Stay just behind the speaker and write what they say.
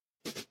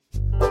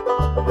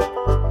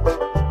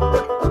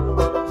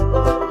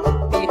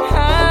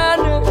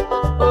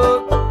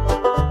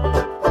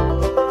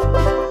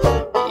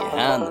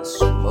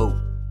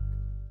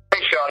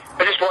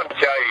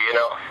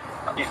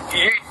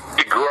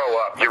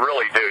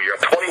really do. You're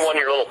a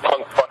 21-year-old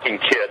punk fucking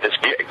kid.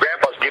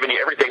 Grandpa's given you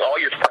everything all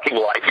your fucking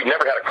life. You've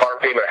never had a car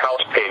payment, a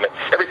house payment.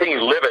 Everything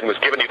you live in was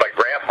given to you by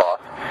Grandpa.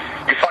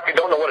 You fucking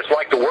don't know what it's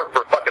like to work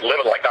for a fucking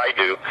living like I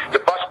do, to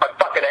bust my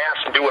fucking ass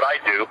and do what I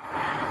do.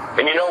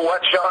 And you know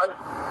what, Sean?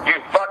 You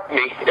fucked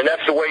me, and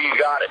that's the way you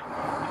got it.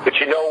 But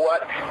you know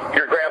what?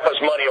 Your grandpa's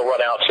money will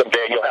run out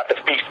someday, and you'll have to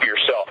feast for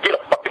yourself. Get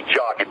a fucking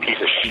job, you piece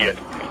of shit.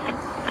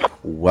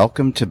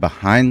 Welcome to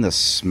Behind the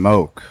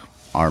Smoke,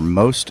 our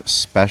most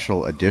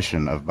special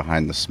edition of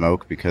Behind the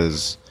Smoke,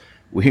 because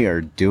we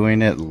are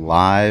doing it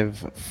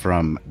live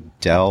from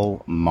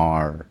Del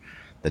Mar.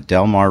 The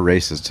Del Mar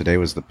races. Today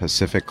was the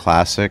Pacific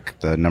Classic.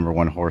 The number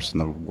one horse in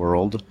the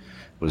world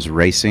was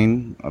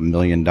racing $1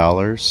 million,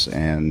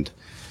 and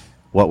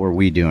what were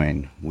we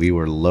doing? We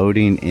were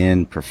loading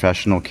in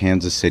professional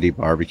Kansas City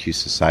Barbecue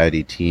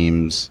Society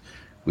teams.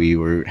 We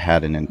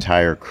had an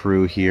entire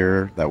crew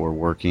here that were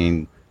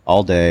working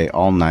all day,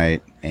 all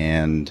night,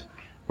 and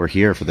we're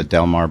here for the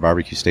Del Mar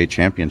Barbecue State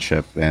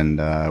Championship,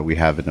 and we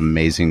have an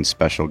amazing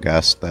special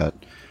guest that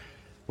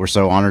we're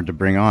so honored to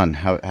bring on.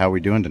 How are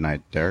we doing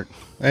tonight, Derek?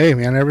 Hey,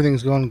 man,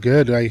 everything's going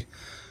good. I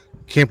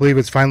can't believe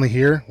it's finally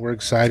here. We're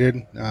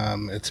excited.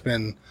 It's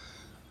been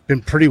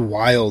pretty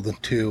wild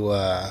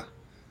to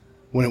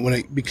when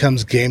it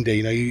becomes game day.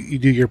 You know, you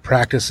do your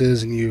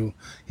practices and you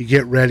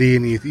get ready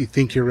and you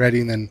think you're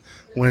ready, and then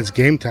when it's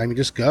game time, you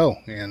just go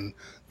and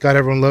got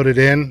everyone loaded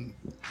in.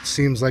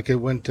 Seems like it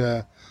went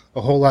a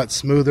whole lot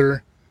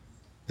smoother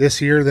this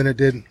year than it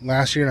did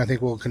last year, and I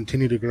think we'll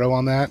continue to grow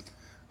on that.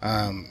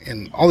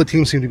 And all the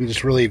teams seem to be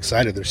just really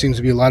excited. There seems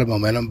to be a lot of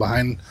momentum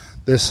behind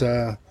this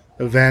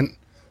event.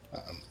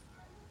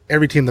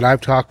 Every team that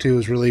I've talked to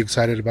is really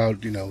excited about,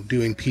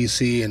 doing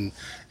PC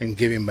and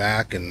giving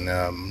back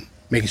and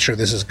making sure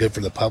this is good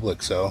for the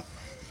public. So,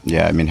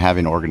 yeah, I mean,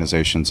 having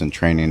organizations and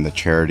training, the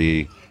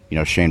charity,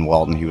 Shane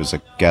Walton, he was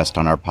a guest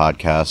on our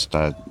podcast.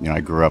 I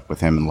grew up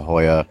with him in La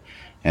Jolla,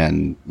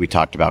 and we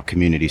talked about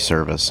community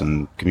service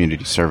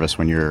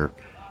when you're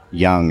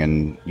young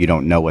and you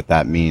don't know what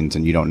that means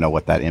and you don't know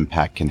what that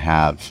impact can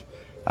have.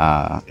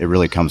 It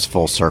really comes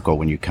full circle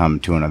when you come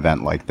to an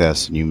event like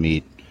this and you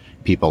meet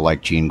people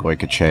like Gene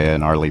Goycochea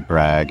and Arlie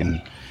Bragg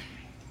and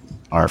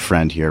our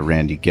friend here,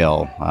 Randy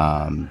Gille.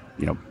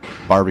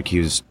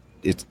 Barbecues,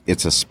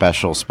 it's a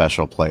special,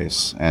 special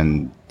place.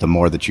 And the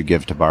more that you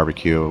give to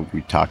barbecue,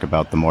 we talk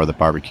about the more that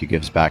barbecue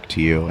gives back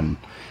to you. And,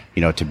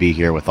 to be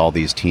here with all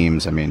these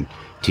teams, I mean,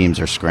 teams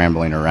are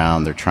scrambling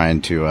around. They're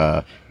trying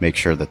to make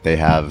sure that they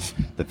have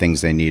the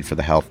things they need for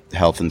the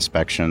health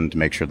inspection, to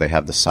make sure they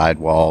have the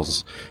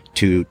sidewalls.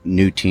 2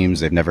 new teams,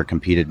 they've never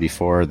competed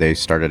before. They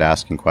started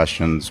asking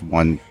questions.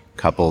 One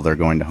couple, they're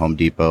going to Home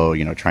Depot,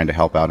 trying to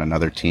help out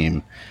another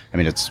team. I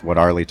mean, it's what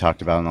Arlie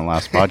talked about in the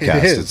last podcast.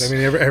 It is. I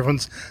mean,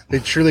 they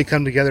truly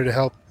come together to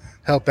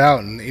help out.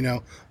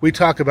 And, we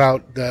talk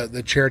about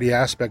the charity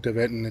aspect of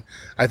it, and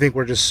I think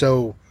we're just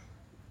so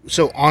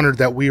honored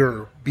that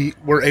we're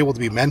able to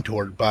be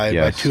mentored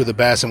by 2 of the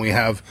best, and we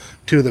have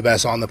 2 of the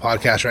best on the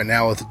podcast right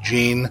now with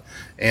Gene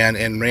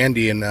and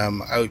Randy. And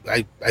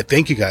I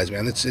thank you guys,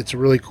 man. It's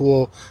really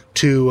cool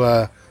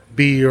to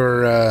be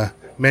your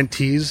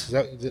mentees.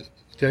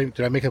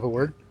 Did I make up a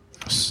word?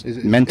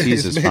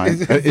 Mentees is fine.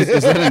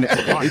 Is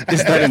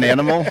that an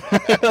animal?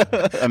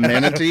 A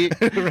manatee?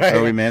 Right.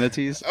 Are we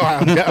manatees? Oh,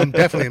 I'm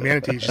definitely a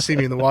manatee. You should see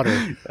me in the water.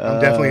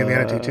 I'm definitely a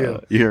manatee too.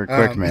 You're a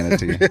quick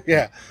manatee.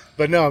 Yeah,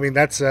 but no, I mean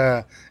that's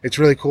it's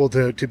really cool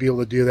to be able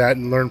to do that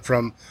and learn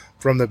from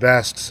the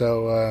best.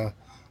 So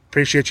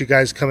appreciate you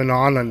guys coming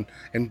on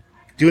and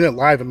doing it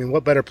live. I mean,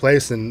 what better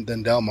place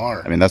than Del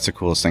Mar? I mean, that's the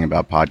coolest thing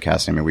about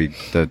podcasting. I mean,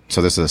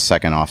 so this is the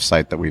second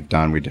offsite that we've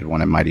done. We did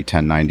one at Mighty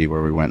 1090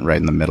 where we went right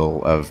in the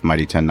middle of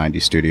Mighty 1090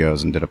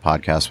 Studios and did a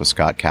podcast with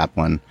Scott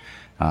Kaplan,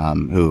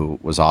 who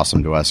was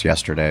awesome to us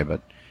yesterday.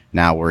 But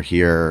now we're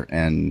here,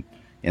 and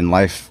in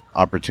life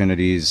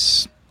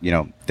opportunities,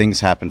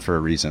 things happen for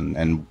a reason.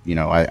 And,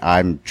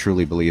 I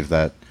truly believe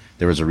that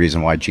there was a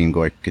reason why Gene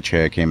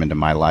Goycochea came into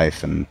my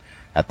life, and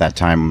at that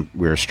time,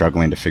 we were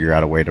struggling to figure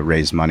out a way to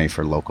raise money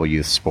for local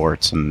youth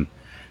sports. And,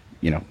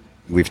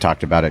 we've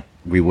talked about it.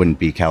 We wouldn't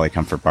be Cali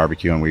Comfort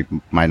Barbecue, and we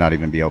might not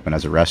even be open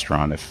as a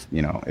restaurant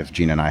if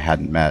Gene and I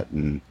hadn't met.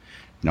 And,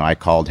 I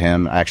called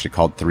him. I actually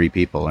called 3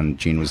 people, and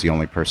Gene was the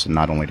only person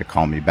not only to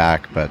call me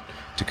back, but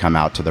to come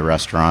out to the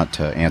restaurant,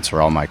 to answer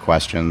all my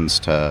questions,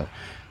 to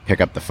pick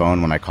up the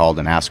phone when I called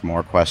and ask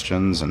more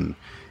questions. And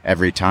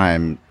every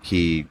time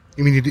You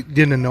mean you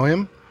didn't annoy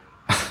him?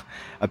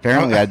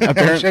 Apparently,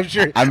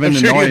 I'm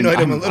annoying.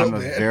 I'm a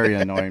very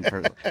annoying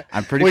person.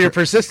 I'm pretty. Well, you're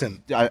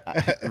persistent.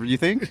 You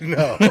think?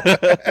 No.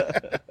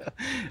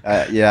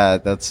 Yeah,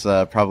 that's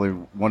probably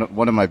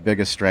one of my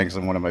biggest strengths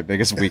and one of my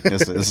biggest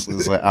weaknesses.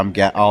 Is like I'm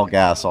all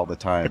gas all the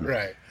time.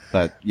 Right.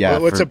 But yeah,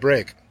 what's a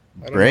break?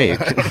 Break.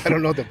 I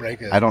don't know what the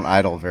break is. I don't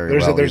idle very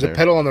well. There's a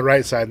pedal on the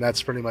right side, and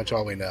that's pretty much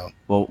all we know.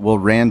 Well,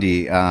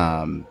 Randy,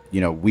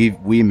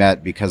 we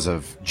met because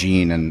of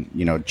Gene,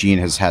 and Gene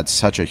has had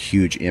such a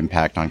huge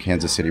impact on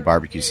Kansas City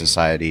Barbecue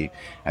Society.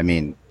 I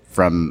mean,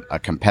 from a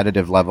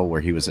competitive level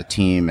where he was a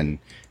team and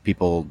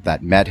people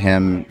that met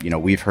him. You know,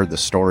 we've heard the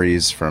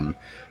stories from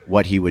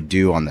what he would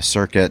do on the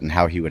circuit and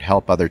how he would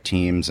help other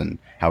teams and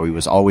how he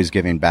was always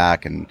giving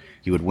back, and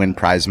he would win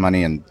prize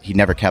money, and he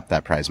never kept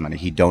that prize money.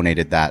 He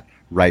donated that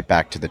right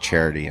back to the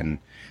charity. And,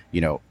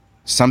 you know,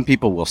 some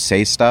people will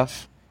say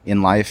stuff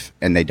in life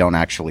and they don't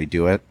actually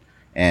do it.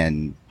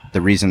 And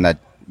the reason that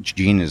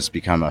Gene has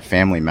become a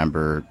family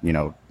member, you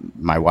know,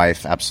 my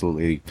wife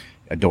absolutely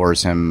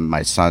adores him.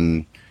 My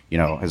son, you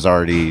know, has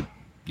already,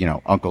 you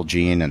know, Uncle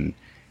Gene, and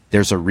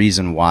there's a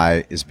reason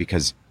why, is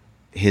because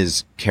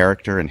his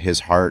character and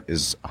his heart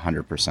is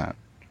 100%.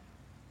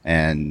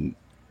 And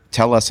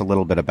tell us a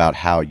little bit about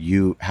how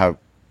you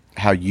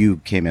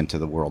came into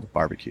the world of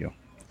barbecue.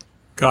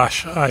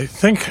 Gosh, I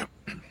think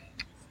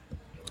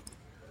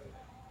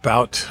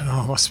about,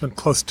 must have been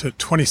close to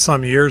 20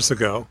 some years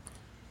ago,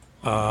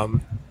 I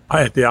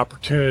had the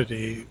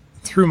opportunity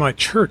through my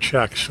church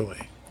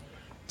actually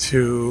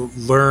to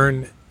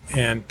learn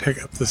and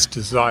pick up this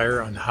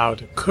desire on how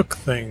to cook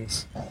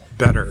things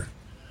better.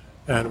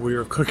 And we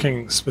were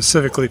cooking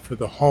specifically for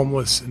the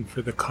homeless and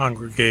for the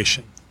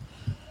congregation.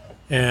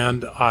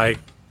 And I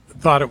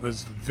thought it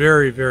was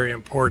very, very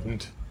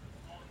important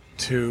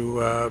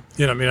to,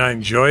 I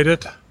enjoyed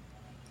it.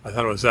 I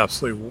thought it was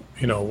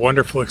absolutely, a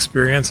wonderful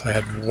experience. I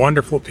had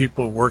wonderful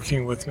people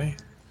working with me.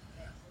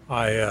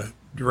 I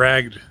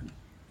dragged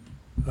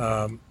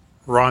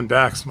Ron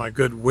Bax, my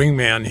good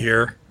wingman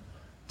here,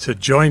 to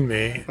join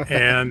me.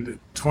 And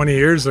 20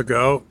 years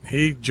ago,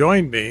 he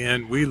joined me,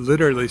 and we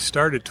literally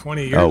started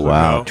 20 years ago. Oh,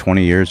 wow.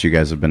 20 years you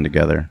guys have been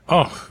together.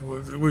 Oh,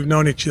 we've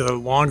known each other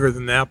longer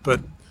than that,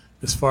 but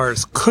as far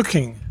as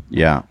cooking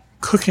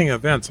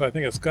events, I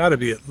think it's got to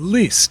be at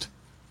least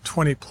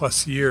 20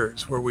 plus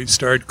years where we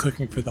started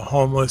cooking for the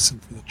homeless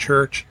and for the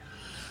church,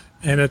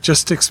 and it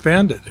just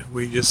expanded.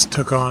 We just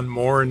took on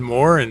more and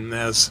more, and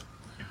as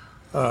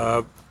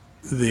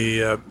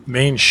the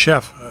main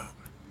chef,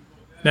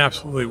 an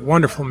absolutely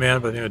wonderful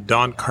man by the name of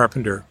Don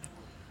Carpenter,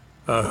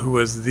 who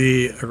was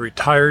a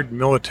retired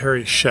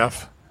military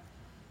chef,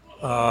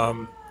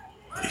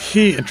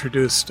 he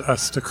introduced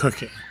us to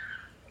cooking,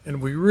 and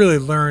we really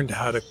learned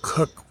how to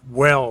cook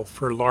well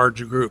for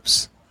large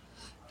groups.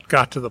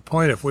 Got to the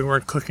point, if we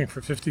weren't cooking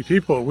for 50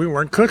 people, we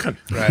weren't cooking.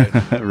 Right.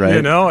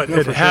 Right.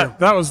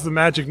 That was the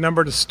magic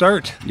number to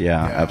start.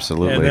 Yeah,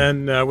 absolutely.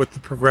 And then with the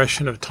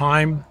progression of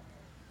time,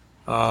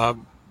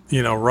 Ron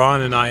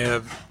and I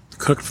have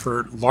cooked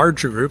for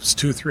larger groups,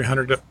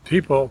 200-300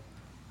 people.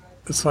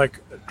 It's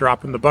like a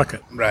drop in the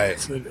bucket. Right.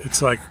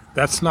 It's like,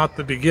 that's not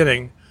the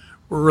beginning.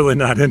 We're really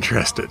not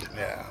interested.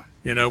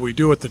 Yeah. We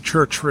do what the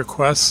church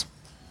requests.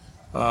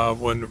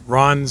 When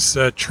Ron's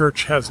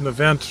church has an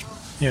event,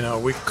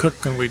 we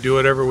cook and we do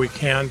whatever we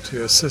can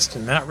to assist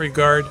in that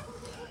regard.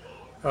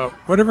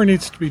 Whatever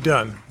needs to be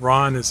done,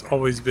 Ron has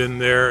always been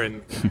there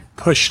and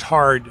pushed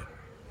hard.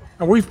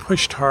 And we've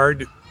pushed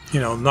hard,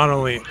 not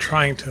only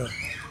trying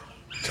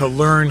to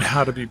learn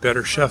how to be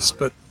better chefs,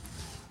 but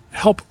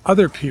help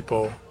other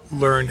people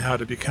learn how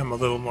to become a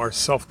little more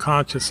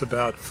self-conscious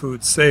about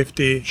food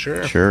safety.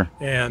 Sure.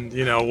 And,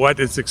 what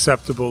is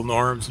acceptable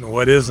norms and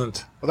what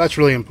isn't. Well, that's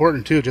really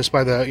important, too. Just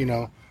by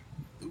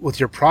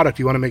with your product,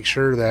 you want to make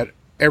sure that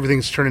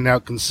everything's turning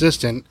out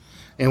consistent,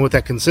 and with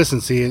that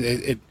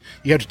consistency,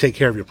 you have to take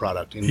care of your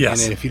product. And,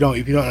 yes. And if you don't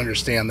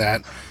understand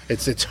that,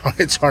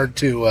 it's hard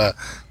to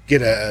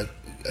get a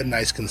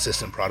nice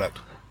consistent product.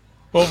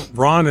 Well,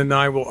 Ron and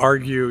I will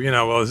argue,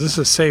 is this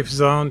a safe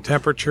zone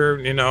temperature?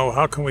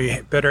 How can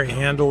we better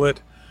handle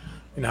it?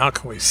 How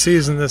can we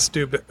season this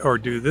do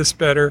this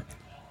better?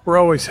 We're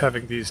always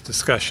having these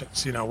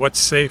discussions. What's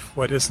safe,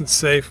 what isn't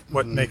safe,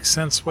 what makes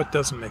sense, what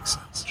doesn't make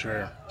sense.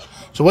 Sure.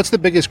 So what's the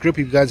biggest group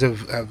you guys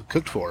have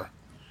cooked for?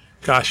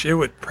 Gosh, it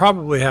would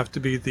probably have to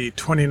be the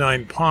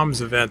 29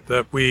 Palms event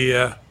that we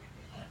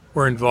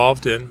were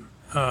involved in.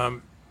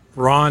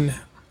 Ron,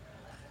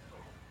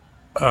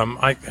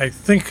 I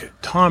think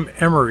Tom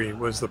Emery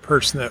was the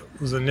person that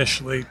was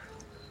initially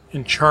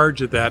in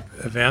charge of that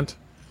event,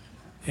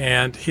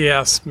 and he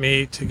asked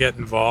me to get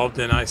involved,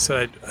 and I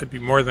said I'd be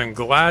more than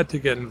glad to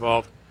get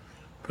involved,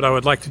 but I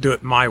would like to do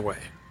it my way,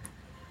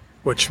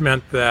 which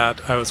meant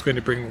that I was going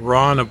to bring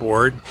Ron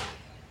aboard.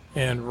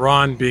 And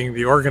Ron, being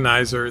the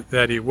organizer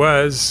that he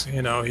was,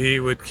 he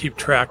would keep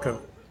track of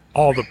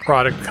all the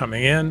product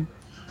coming in,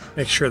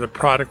 make sure the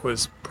product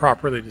was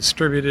properly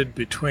distributed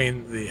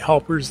between the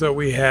helpers that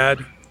we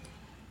had.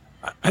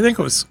 I think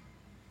it was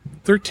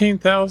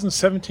 13,000,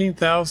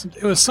 17,000.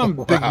 It was some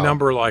big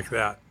number like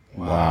that.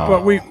 Wow.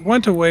 But we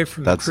went away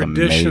from That's the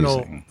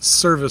traditional amazing.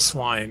 Service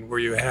line where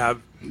you have,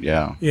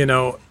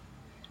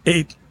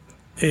 eight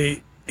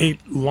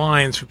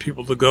lines for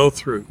people to go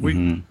through.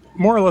 We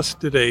more or less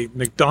did a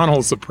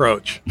McDonald's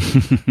approach,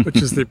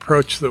 which is the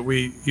approach that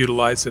we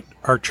utilize at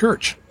our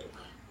church,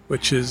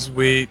 which is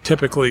we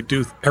typically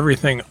do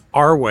everything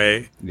our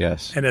way.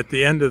 Yes. And at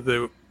the end of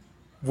the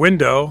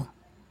window,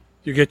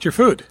 you get your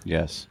food.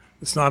 Yes.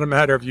 It's not a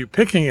matter of you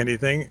picking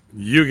anything.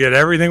 You get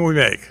everything we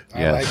make. Yes.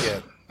 I like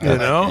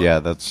it. Yeah,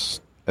 that's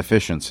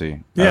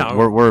efficiency. Yeah.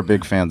 We're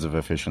big fans of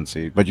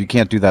efficiency, but you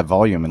can't do that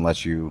volume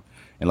unless you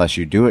unless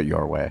you do it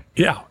your way.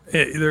 Yeah,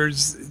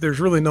 there's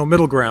really no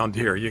middle ground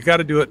here. You got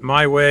to do it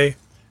my way.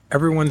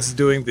 Everyone's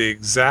doing the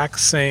exact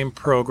same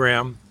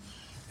program.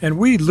 And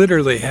we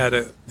literally had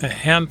a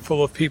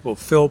handful of people.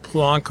 Phil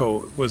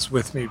Polanco was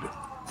with me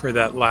for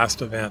that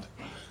last event.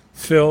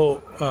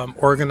 Phil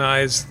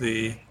organized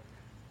the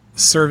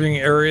serving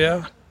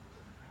area.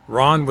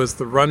 Ron was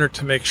the runner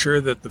to make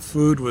sure that the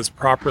food was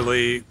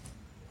properly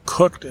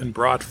cooked and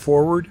brought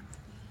forward.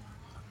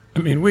 I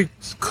mean, we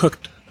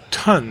cooked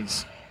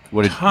tons.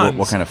 What kind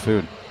of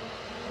food?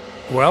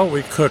 Well,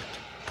 we cooked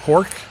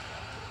pork.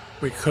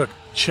 We cooked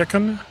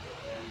chicken.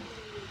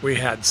 We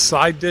had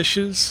side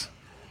dishes.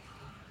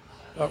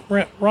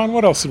 Ron,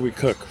 what else did we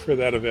cook for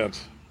that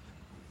event?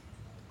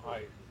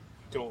 I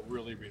don't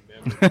really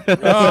remember.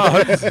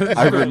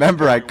 I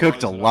remember I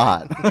cooked a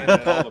lot. I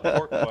had all the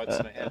pork butts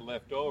and I had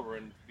left over,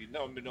 and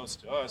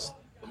unbeknownst to us,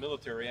 the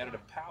military added a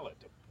pallet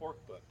of pork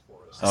butt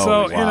for us.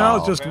 Oh, So,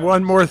 wow. just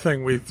one more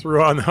thing we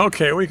threw on.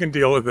 Okay, we can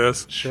deal with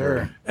this.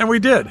 Sure. And we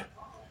did.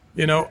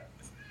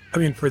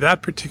 For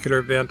that particular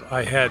event,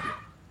 I had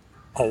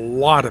a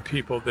lot of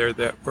people there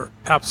that were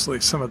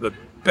absolutely some of the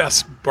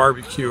best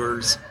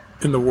barbecuers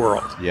in the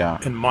world. Yeah.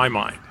 In my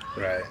mind.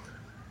 Right.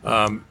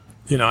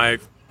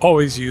 I've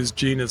always used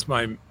Gene as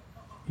my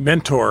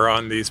mentor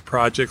on these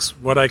projects,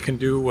 what I can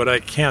do, what I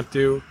can't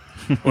do,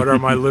 what are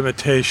my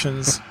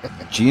limitations.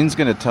 Gene's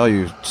going to tell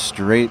you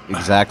straight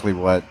exactly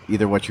what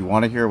you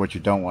want to hear or what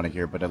you don't want to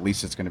hear, but at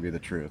least it's going to be the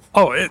truth.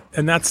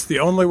 And that's the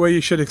only way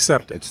you should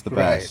accept it. It's the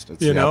best.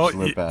 It's you the know,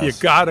 absolute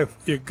best.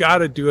 you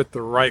gotta do it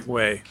the right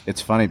way.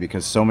 It's funny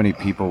because so many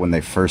people, when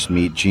they first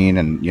meet Gene,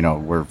 and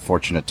we're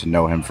fortunate to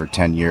know him for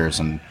 10 years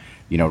and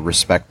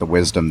respect the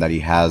wisdom that he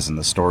has and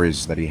the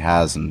stories that he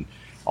has and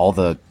all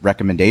the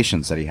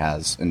recommendations that he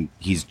has, and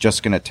he's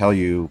just going to tell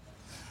you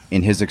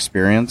in his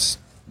experience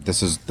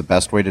this is the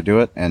best way to do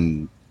it.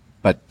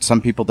 But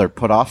some people, they're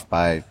put off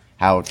by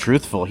how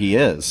truthful he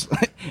is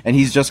and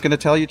he's just going to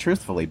tell you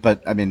truthfully.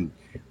 But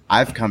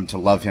I've come to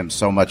love him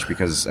so much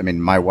because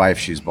my wife,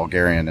 she's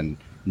Bulgarian, and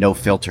no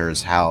filter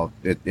is how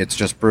it's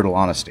just brutal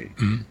honesty.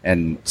 Mm-hmm.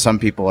 And some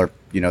people are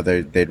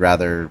they'd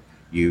rather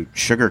you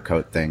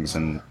sugarcoat things,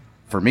 and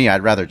for me,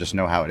 I'd rather just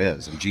know how it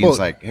is. And Gene's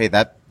like, hey,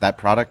 that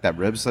product, that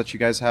ribs that you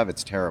guys have,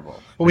 it's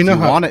terrible. Well,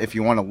 if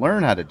you want to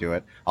learn how to do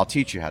it, I'll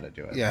teach you how to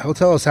do it. Yeah, he'll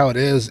tell us how it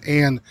is.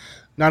 And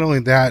not only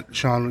that,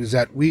 Sean, is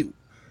that we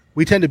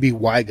tend to be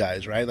why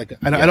guys, right? Like,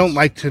 I don't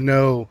like to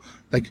know,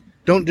 like,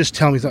 don't just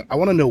tell me. I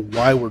want to know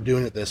why we're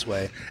doing it this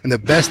way. And the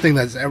best thing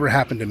that's ever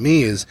happened to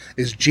me is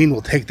Gene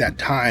will take that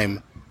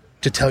time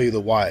to tell you the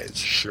whys.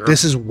 Sure.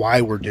 This is why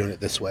we're doing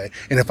it this way.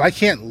 And if I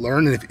can't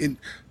learn, and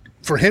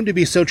for him to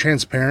be so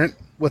transparent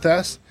with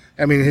us,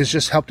 it's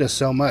just helped us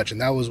so much.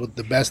 And that was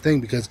the best thing,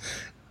 because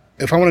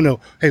if I want to know,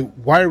 hey,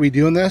 why are we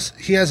doing this?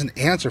 He has an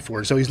answer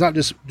for it. So he's not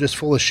just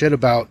full of shit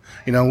about,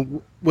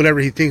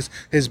 whatever he thinks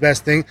his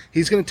best thing.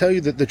 He's going to tell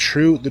you the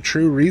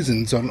true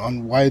reasons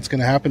on why it's going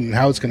to happen and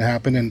how it's going to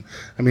happen.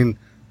 And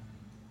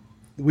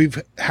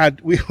we've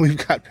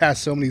got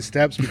past so many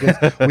steps because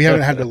we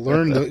haven't had to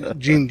learn.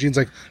 Gene's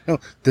like, no,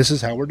 this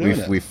is how we're doing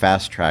it. We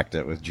fast tracked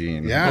it with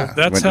Gene. Yeah.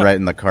 Well, went right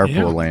in the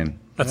carpool lane.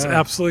 That's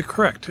absolutely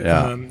correct.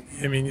 Yeah.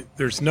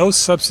 There's no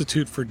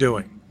substitute for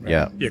doing.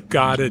 Yeah. You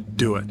gotta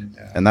do it.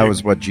 And that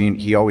was what Gene,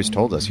 he always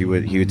told us. He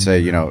would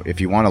say,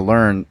 if you want to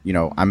learn,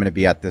 I'm going to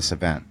be at this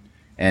event.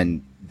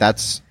 And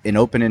that's an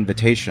open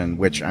invitation,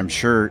 which I'm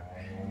sure,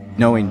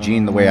 knowing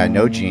Gene the way I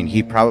know Gene,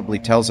 he probably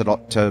tells it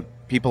to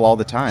people all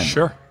the time.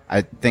 Sure.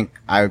 I think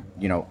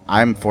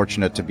I'm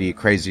fortunate to be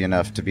crazy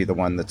enough to be the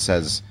one that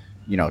says,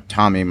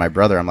 Tommy, my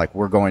brother, I'm like,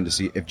 we're going to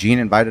see, if Gene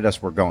invited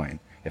us, we're going.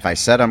 If I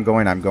said I'm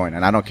going,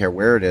 and I don't care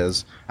where it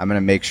is. I'm going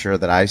to make sure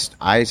that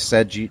I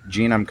said,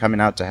 Gene, I'm coming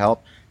out to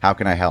help. How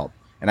can I help?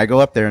 And I go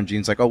up there, and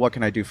Gene's like, oh, what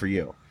can I do for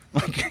you?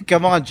 Like,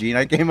 come on, Gene,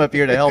 I came up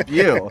here to help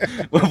you.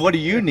 What do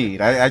you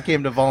need? I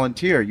came to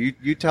volunteer.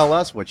 You tell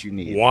us what you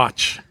need.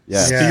 Watch.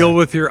 Yeah. Steal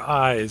with your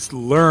eyes.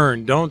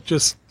 Learn. Don't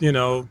just,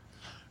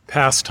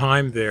 pass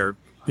time there,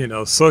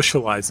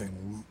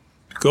 socializing.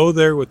 Go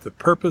there with the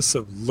purpose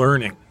of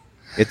learning.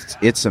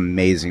 It's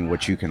amazing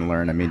what you can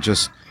learn.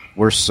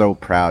 We're so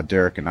proud,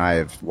 Derek and I,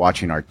 of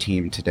watching our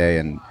team today.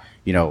 And,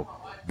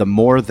 the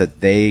more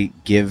that they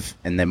give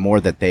and the more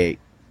that they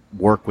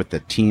work with the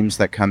teams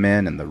that come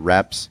in and the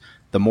reps,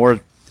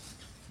 the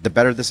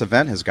better this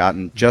event has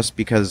gotten, just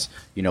because,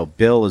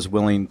 Bill is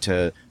willing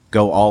to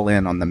go all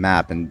in on the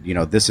map. And,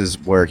 this is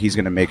where he's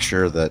going to make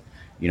sure that,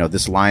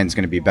 this line's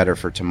going to be better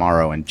for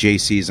tomorrow. And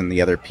JC's on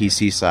the other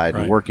PC side,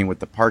 right, and working with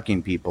the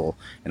parking people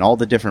and all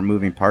the different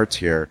moving parts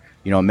here,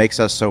 it makes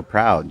us so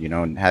proud,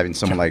 and having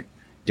someone like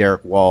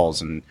Derek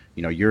Walls and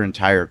your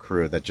entire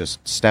crew that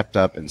just stepped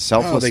up and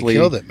selflessly. Oh, they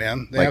killed it,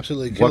 man. They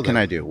absolutely killed it. What can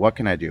I do? What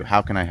can I do?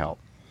 How can I help?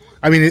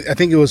 I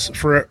think it was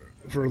for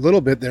a little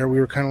bit there. We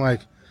were kind of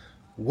like,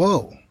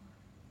 whoa,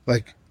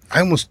 like I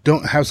almost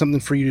don't have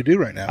something for you to do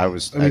right now. I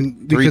was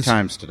 3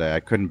 times today. I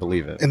couldn't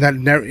believe it. And that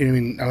never. I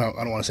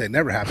don't want to say it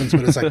never happens,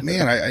 but it's like,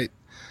 man, I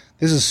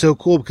this is so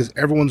cool because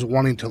everyone's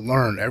wanting to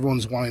learn.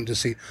 Everyone's wanting to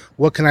see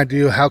what can I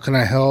do? How can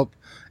I help?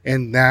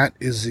 And that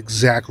is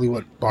exactly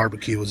what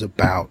barbecue is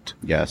about.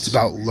 Yes. It's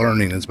about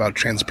learning. It's about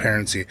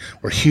transparency.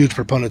 We're huge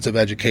proponents of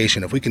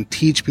education. If we can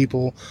teach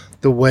people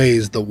the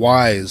ways, the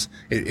whys,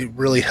 it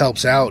really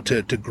helps out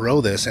to grow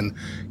this. And,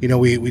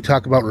 we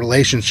talk about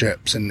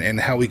relationships and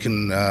how we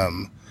can,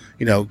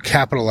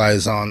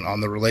 capitalize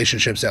on the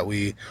relationships that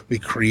we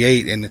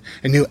create and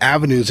new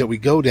avenues that we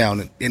go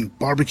down. And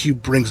barbecue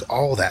brings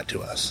all that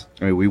to us.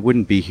 I mean, we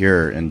wouldn't be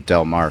here in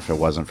Del Mar if it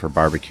wasn't for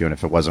barbecue and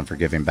if it wasn't for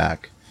giving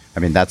back. I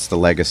mean, that's the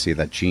legacy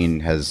that Gene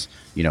has,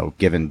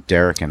 given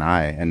Derek and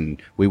I,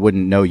 and we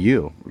wouldn't know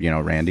you,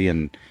 Randy,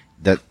 and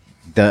that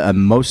the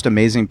most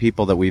amazing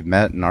people that we've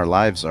met in our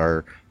lives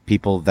are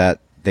people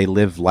that they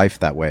live life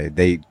that way.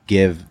 They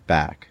give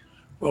back.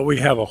 Well, we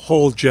have a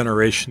whole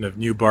generation of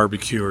new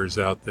barbecuers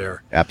out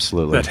there.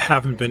 Absolutely. That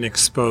haven't been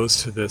exposed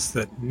to this,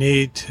 that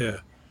need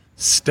to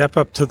step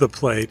up to the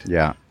plate.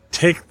 Yeah.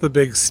 Take the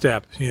big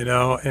step,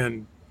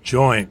 and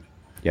join.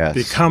 Yes.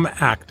 Become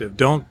active.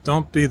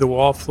 Don't be the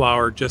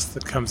wallflower just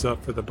that comes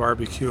up for the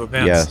barbecue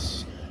events.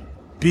 Yes.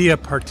 Be a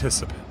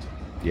participant.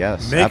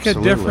 Yes. Make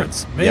absolutely. a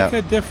difference. Make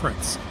a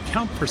difference.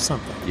 Count for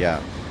something.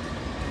 Yeah.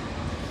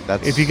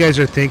 That's. If you guys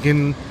are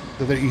thinking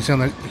that you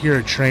sound like hear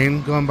a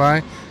train going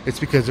by, it's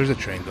because there's a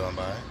train going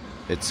by.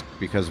 It's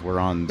because we're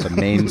on the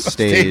main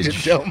stage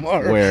at Del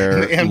Mar, where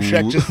and the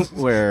Amtrak just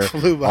where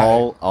flew by.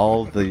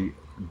 all the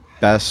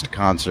best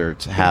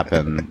concerts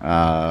happen.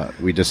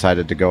 We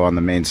decided to go on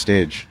the main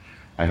stage.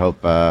 I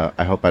hope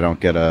I don't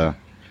get a.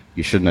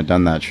 You shouldn't have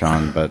done that,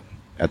 Sean. But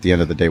at the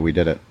end of the day, we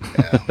did it.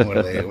 Yeah, what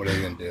are they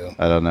going to do?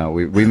 I don't know.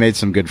 We made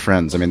some good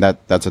friends. I mean,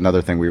 that's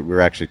another thing. We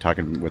were actually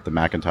talking with the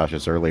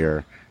Macintoshes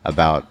earlier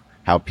about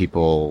how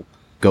people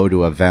go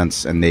to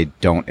events and they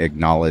don't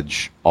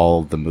acknowledge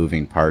all the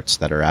moving parts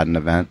that are at an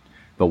event.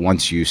 But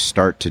once you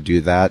start to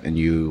do that and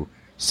you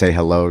say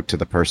hello to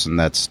the person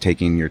that's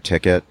taking your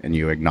ticket and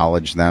you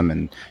acknowledge them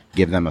and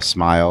give them a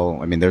smile.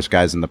 I mean, there's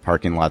guys in the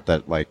parking lot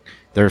that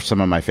they're some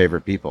of my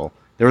favorite people.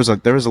 There was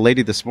a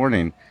lady this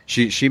morning.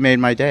 She made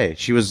my day.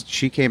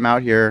 She came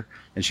out here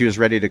and she was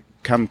ready to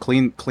come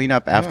clean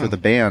up after the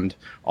band.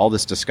 All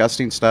this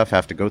disgusting stuff,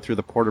 have to go through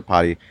the porta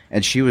potty,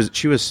 and she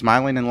was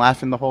smiling and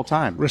laughing the whole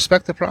time.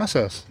 Respect the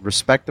process.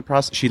 Respect the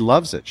process. She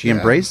loves it. She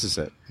embraces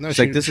it. No, She's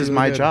like, this is really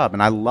my did. job,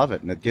 and I love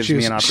it, and it gives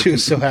me an opportunity. She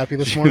was so happy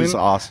this morning. She was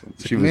awesome.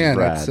 She was Man,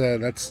 rad.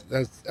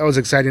 that was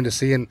exciting to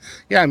see. And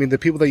yeah, I mean, the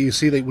people that you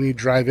see that when you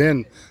drive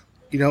in,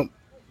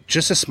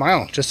 just a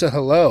smile, just a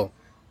hello,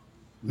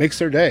 makes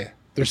their day.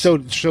 They're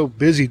so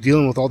busy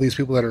dealing with all these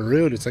people that are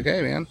rude. It's like,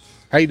 hey, man,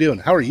 how you doing?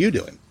 How are you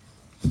doing?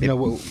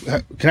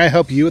 Can I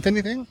help you with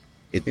anything?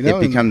 It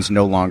becomes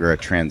no longer a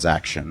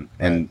transaction.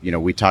 And,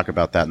 we talk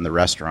about that in the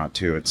restaurant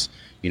too. It's,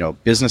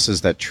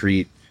 businesses that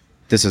treat,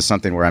 this is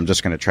something where I'm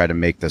just going to try to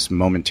make this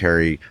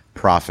momentary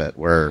profit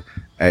where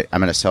I'm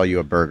going to sell you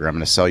a burger. I'm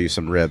going to sell you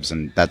some ribs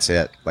and that's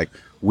it. Like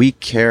we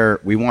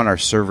want our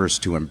servers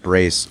to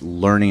embrace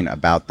learning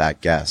about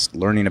that guest,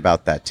 learning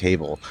about that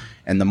table.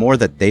 And the more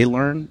that they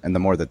learn and the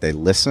more that they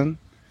listen,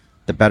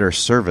 the better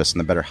service and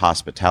the better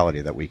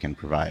hospitality that we can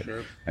provide.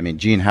 Sure. I mean,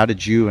 Gene, how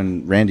did you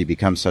and Randy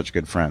become such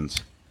good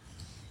friends?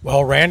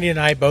 Well, Randy and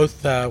I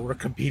both were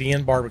competing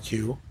in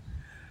barbecue.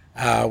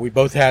 We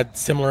both had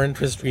similar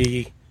interests.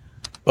 We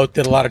both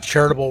did a lot of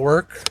charitable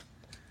work.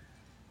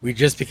 We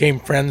just became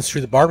friends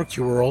through the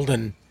barbecue world,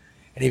 and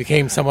he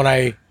became someone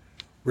I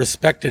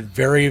respected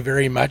very,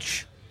 very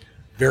much.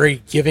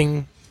 Very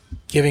giving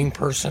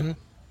person.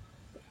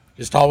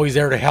 Just always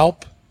there to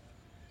help.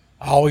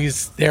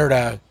 Always there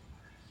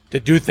to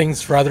do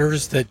things for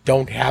others that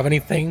don't have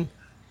anything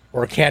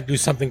or can't do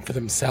something for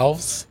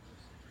themselves.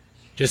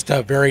 Just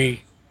a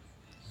very,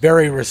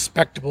 very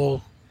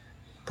respectable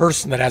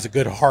person that has a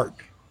good heart.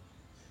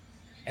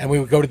 And we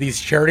would go to these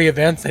charity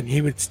events and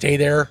he would stay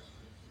there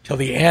till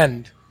the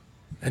end,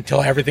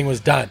 until everything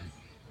was done.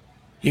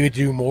 He would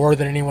do more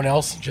than anyone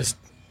else and just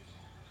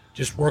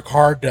work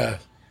hard to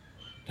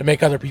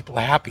make other people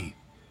happy.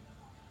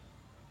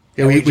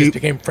 Yeah, we just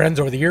became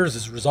friends over the years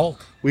as a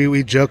result.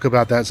 We joke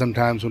about that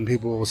sometimes when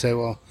people will say,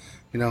 well,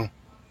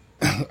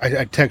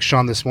 I text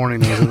Sean this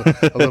morning,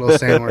 it was a little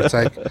saying where it's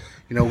like,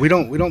 we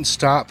don't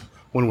stop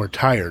when we're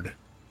tired.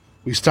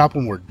 We stop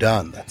when we're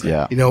done. That's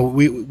yeah.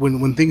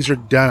 When things are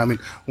done, I mean,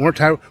 when we're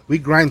tired, we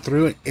grind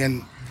through it,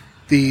 and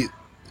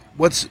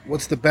what's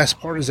the best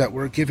part is that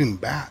we're giving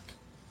back.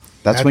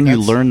 That's when you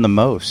learn the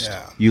most.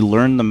 Yeah. You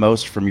learn the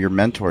most from your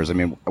mentors. I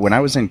mean, when I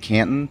was in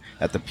Canton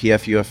at the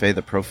PFUFA,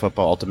 the Pro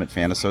Football Ultimate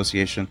Fan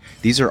Association,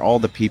 these are all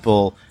the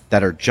people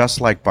that are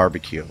just like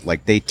barbecue.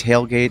 Like they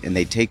tailgate and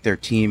they take their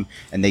team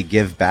and they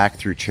give back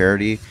through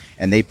charity,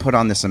 and they put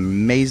on this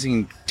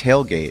amazing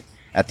tailgate.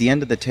 At the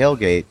end of the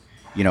tailgate,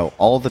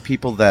 all the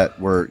people that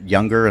were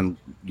younger and,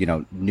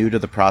 new to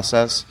the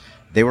process,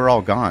 they were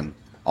all gone.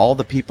 All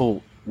the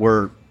people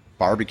were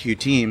barbecue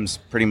teams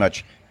pretty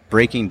much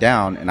breaking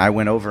down, and I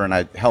went over and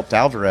I helped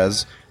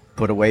Alvarez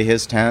put away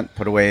his tent,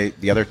 put away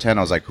the other tent.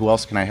 I was like, who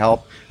else can I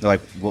help? They're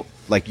like, well,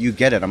 like, you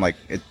get it. I'm like,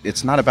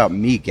 it's not about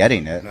me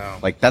getting it. No.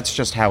 Like, that's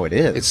just how it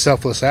is. It's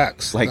selfless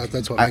acts. Like,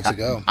 That's what makes it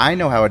go. I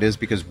know how it is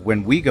because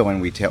when we go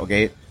and we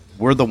tailgate,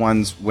 we're the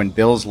ones when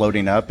Bill's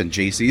loading up and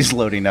JC's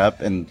loading up,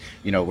 and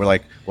we're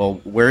like, well,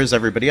 where is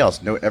everybody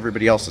else? No,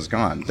 everybody else is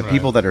gone. The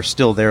people that are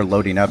still there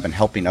loading up and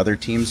helping other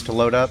teams to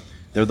load up,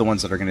 they're the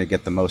ones that are going to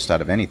get the most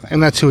out of anything.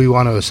 And that's who we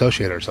want to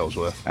associate ourselves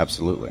with.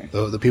 Absolutely.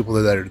 The people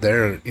that are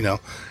there,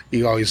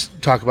 you always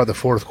talk about the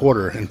fourth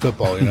quarter in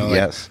football,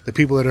 Yes. The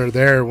people that are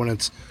there when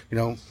it's,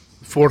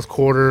 fourth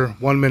quarter,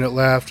 1 minute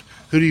left.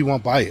 Who do you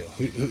want by you?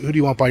 Who do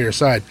you want by your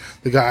side?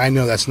 The guy I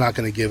know that's not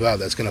going to give up,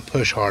 that's going to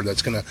push hard,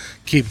 that's going to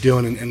keep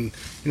doing, and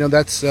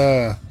that's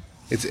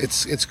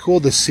it's cool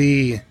to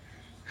see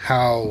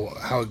how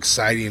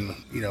exciting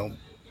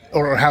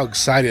or how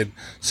excited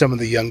some of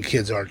the young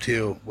kids are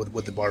too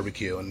with the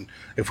barbecue. And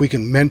if we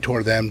can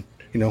mentor them,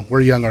 we're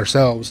young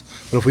ourselves,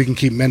 but if we can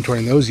keep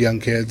mentoring those young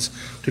kids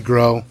to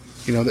grow,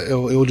 it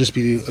will just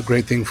be a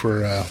great thing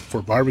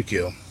for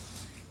barbecue.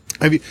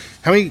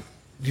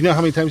 Do you know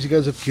how many times you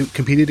guys have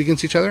competed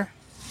against each other?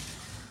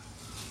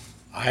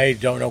 I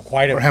don't know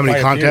quite Or how many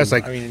contests? Few.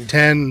 Like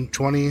 10,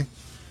 20?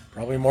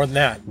 Probably more than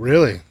that.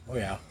 Really? Oh,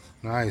 yeah.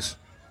 Nice.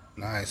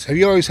 Have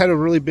you always had a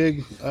really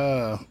big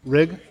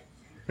rig,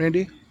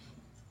 Randy?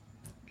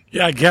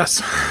 Yeah, I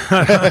guess.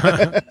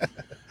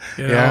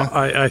 Yeah.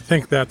 I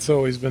think that's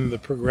always been the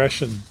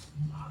progression.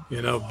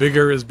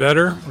 Bigger is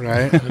better.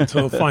 Right.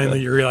 Until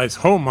finally you realize,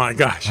 oh my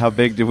gosh. How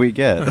big do we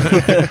get?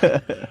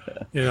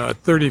 At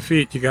 30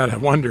 feet, you got to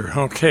wonder,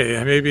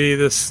 okay, maybe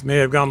this may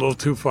have gone a little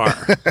too far.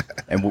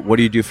 And what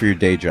do you do for your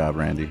day job,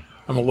 Randy?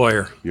 I'm a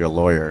lawyer. You're a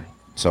lawyer.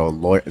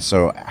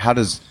 So how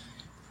does,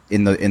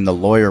 in the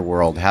lawyer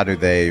world, how do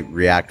they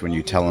react when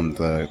you tell them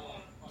the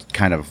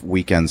kind of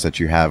weekends that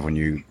you have when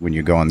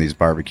you go on these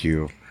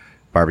barbecue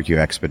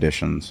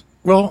expeditions?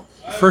 Well,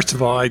 first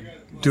of all, I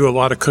do a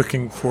lot of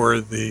cooking for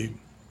the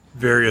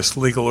various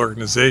legal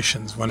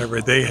organizations whenever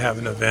they have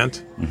an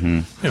event.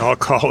 Mm-hmm. I'll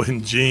call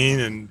in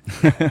Gene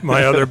and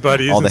my other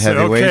buddies All and the say,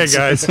 okay,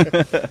 heavyweights.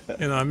 guys,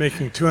 I'm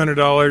making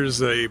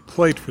 $200 a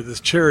plate for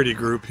this charity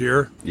group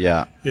here.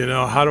 Yeah.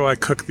 How do I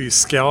cook these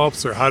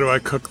scallops, or how do I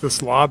cook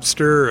this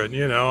lobster?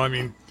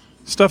 And,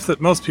 stuff that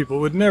most people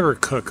would never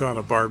cook on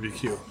a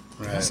barbecue.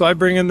 Right. So I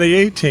bring in the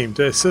A-team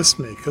to assist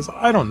me because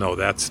I don't know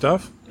that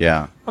stuff.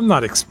 Yeah. I'm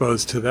not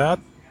exposed to that.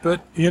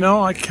 But,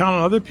 I count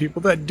on other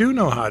people that do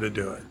know how to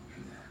do it.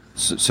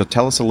 So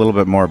tell us a little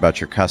bit more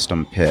about your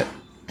custom pit,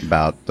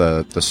 about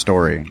the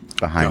story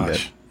behind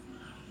it.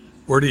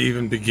 Where to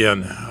even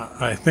begin?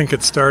 I think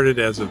it started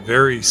as a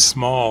very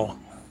small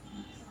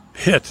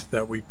pit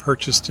that we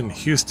purchased in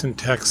Houston,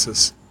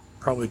 Texas,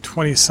 probably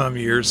 20-some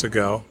years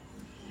ago.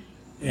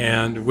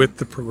 And with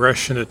the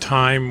progression of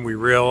time, we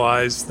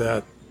realized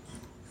that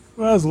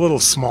it was a little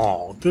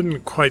small,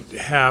 didn't quite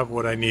have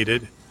what I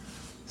needed.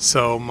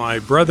 So my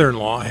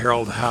brother-in-law,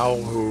 Harold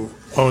Howell, who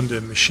owned a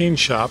machine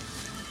shop,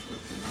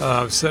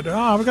 said,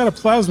 I've got a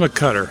plasma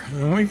cutter,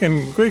 and we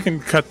can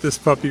cut this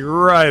puppy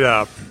right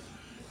up.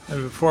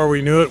 And before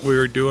we knew it, we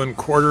were doing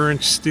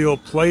 1/4-inch steel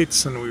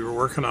plates, and we were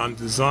working on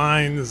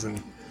designs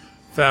and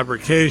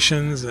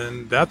fabrications,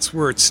 and that's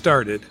where it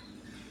started.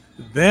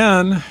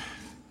 Then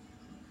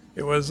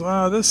it was,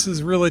 this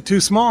is really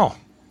too small,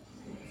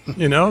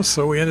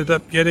 so we ended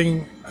up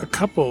getting a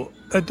couple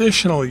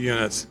additional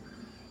units.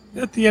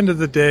 At the end of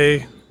the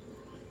day,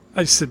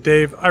 I said,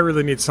 Dave, I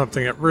really need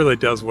something that really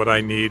does what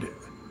I need.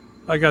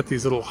 I got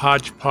these little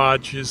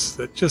hodgepodges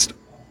that just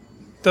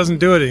doesn't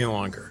do it any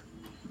longer.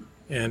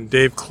 And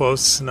Dave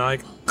Close and I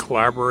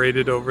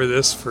collaborated over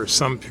this for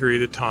some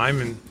period of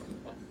time, and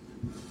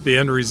the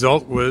end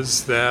result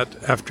was that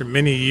after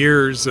many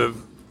years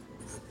of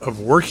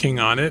working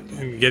on it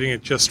and getting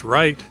it just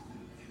right,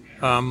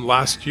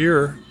 last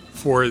year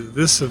for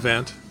this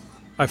event,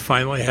 I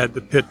finally had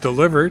the pit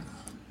delivered.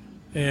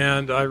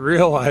 And I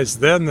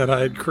realized then that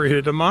I had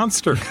created a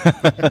monster.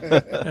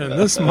 And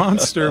this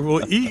monster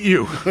will eat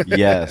you.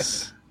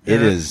 Yes. It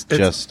is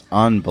just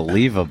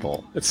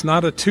unbelievable. It's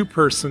not a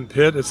 2-person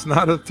pit. It's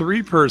not a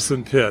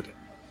 3-person pit.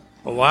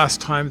 The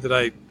last time that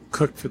I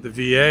cooked for the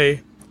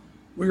VA,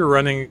 we were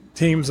running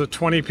teams of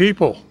 20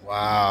 people.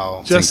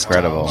 Wow. It's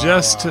incredible.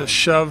 Just to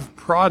shove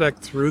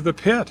product through the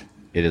pit.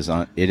 It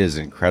is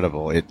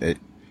incredible.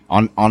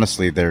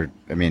 Honestly,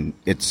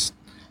 it's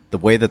the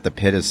way that the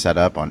pit is set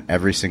up on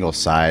every single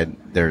side.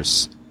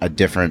 There's a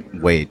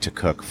different way to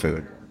cook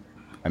food.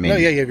 You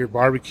have your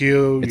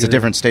barbecue. It's a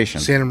different station.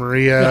 Santa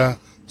Maria,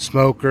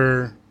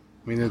 smoker.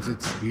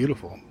 It's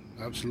beautiful.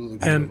 Absolutely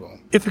beautiful.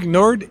 And if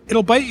ignored,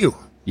 it'll bite you.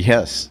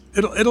 Yes.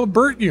 It'll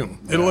burn you.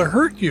 Yeah. It'll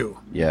hurt you.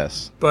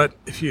 Yes. But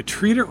if you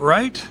treat it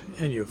right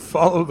and you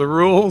follow the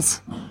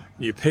rules,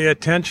 you pay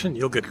attention,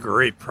 you'll get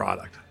great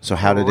product. So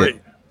how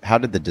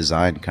did the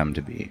design come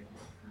to be?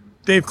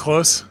 Dave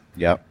Close.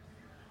 Yep.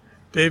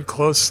 Dave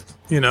Close,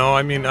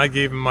 I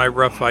gave him my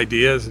rough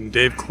ideas, and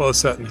Dave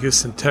Close out in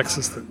Houston,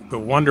 Texas, the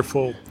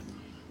wonderful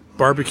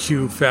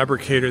barbecue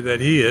fabricator that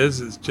he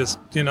is just,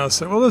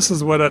 said, well, this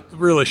is what it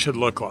really should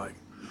look like.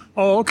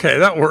 Oh, okay,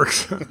 that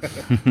works.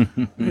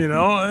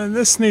 And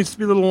this needs to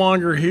be a little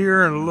longer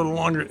here and a little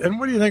longer. And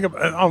what do you think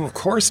about, of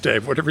course,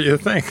 Dave, whatever you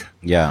think.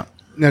 Yeah.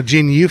 Now,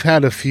 Gene, you've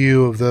had a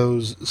few of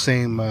those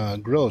same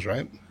grills,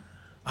 right?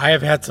 I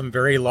have had some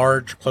very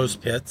large, close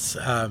pits.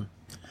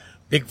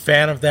 Big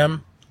fan of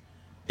them.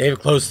 David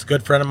Close is a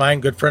good friend of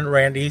mine, good friend of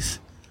Randy's.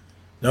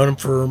 Known him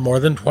for more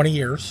than 20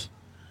 years.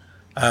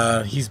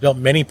 He's built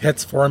many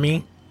pits for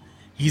me.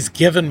 He's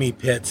given me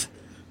pits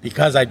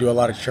because I do a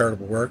lot of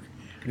charitable work,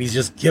 and he's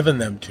just given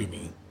them to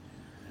me.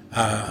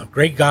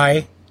 Great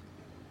guy.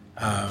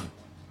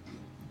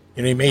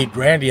 He made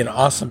Randy an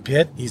awesome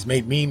pit. He's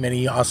made me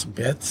many awesome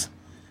pits,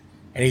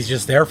 and he's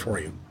just there for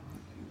you.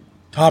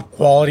 Top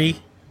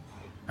quality.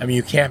 I mean,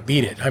 you can't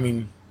beat it. I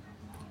mean,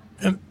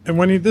 and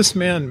when this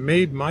man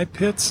made my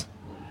pits,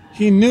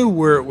 he knew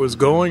where it was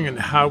going and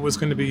how it was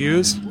going to be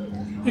used.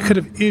 He could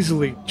have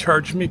easily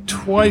charged me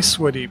twice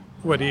what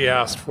he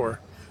asked for.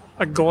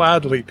 I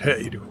gladly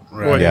paid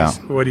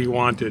what he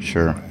wanted.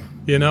 Sure.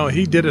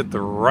 He did it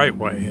the right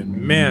way, and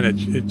man,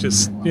 it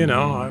just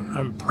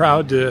I'm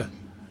proud to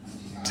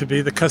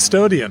be the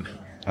custodian.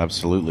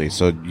 Absolutely.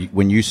 So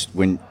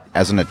when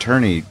as an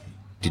attorney,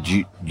 did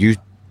you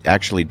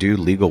actually do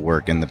legal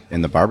work in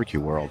the barbecue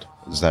world?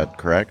 Is that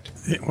correct?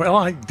 Well,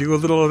 I do a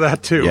little of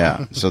that too.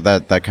 Yeah. So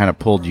that kind of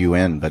pulled you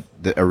in, but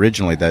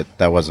originally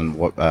that wasn't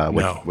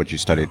what you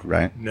studied,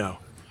 right? No.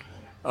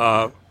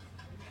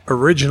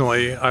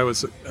 Originally, I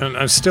was, and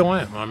I still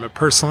am. I'm a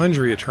personal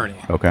injury attorney.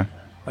 Okay.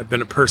 I've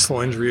been a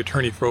personal injury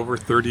attorney for over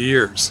 30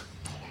 years.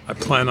 I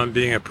plan on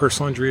being a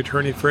personal injury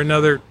attorney for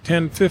another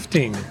 10,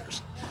 15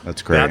 years.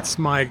 That's great. That's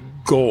my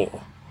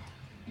goal.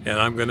 And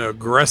I'm going to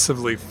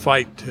aggressively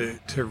fight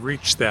to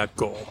reach that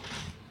goal.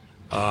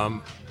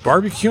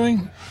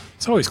 Barbecuing,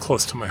 it's always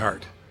close to my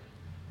heart.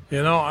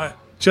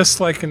 Just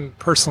like in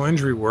personal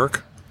injury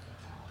work,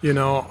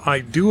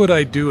 I do what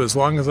I do as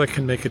long as I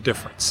can make a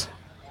difference.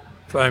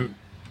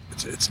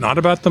 It's not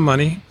about the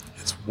money.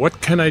 It's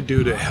what can I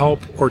do to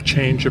help or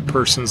change a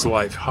person's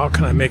life? How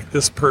can I make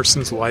this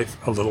person's life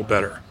a little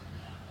better?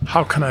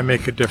 How can I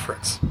make a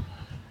difference?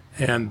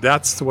 And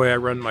that's the way I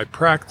run my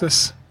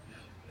practice.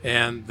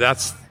 And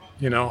that's,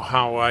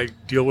 how I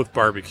deal with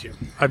barbecue.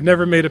 I've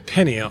never made a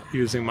penny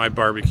using my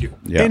barbecue.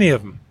 Yeah. Any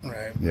of them.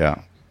 Right.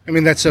 Yeah. I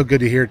mean, that's so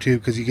good to hear, too,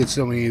 because you get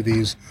so many of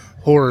these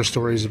horror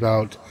stories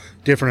about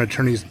different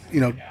attorneys,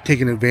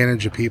 taking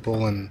advantage of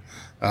people. And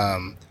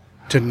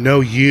to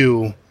know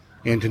you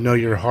and to know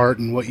your heart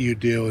and what you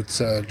do, it's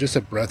just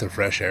a breath of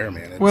fresh air,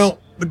 man. Well,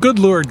 the good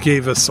Lord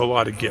gave us a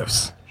lot of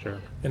gifts. Sure.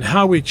 And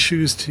how we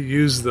choose to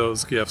use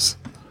those gifts.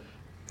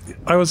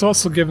 I was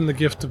also given the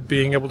gift of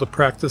being able to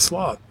practice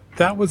law.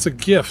 That was a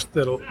gift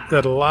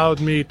that allowed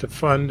me to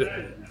fund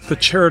the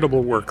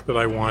charitable work that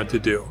I wanted to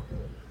do.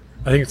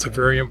 I think it's a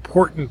very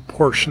important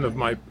portion of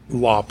my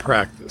law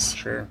practice.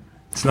 Sure.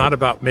 It's not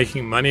about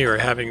making money or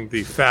having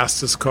the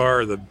fastest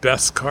car or the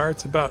best car.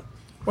 It's about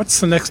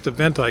what's the next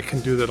event I can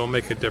do that'll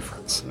make a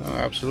difference. Oh,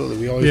 absolutely.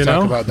 We always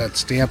talk about that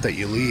stamp that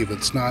you leave.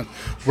 It's not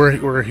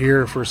we're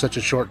here for such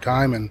a short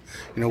time, and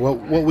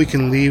what we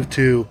can leave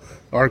to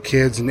our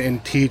kids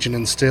and teach and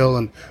instill,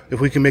 and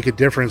if we can make a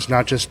difference,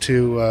 not just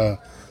to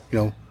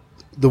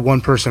the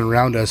one person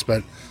around us,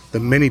 but the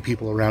many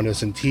people around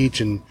us, and teach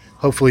and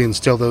hopefully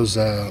instill those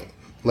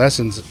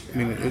lessons. I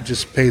mean, it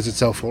just pays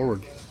itself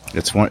forward.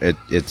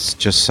 It's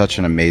just such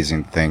an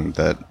amazing thing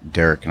that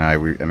Derek and I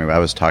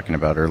was talking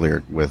about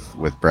earlier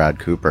with Brad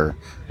Cooper.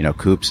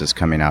 Coops is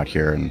coming out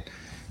here, and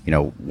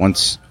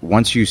once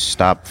you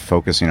stop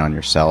focusing on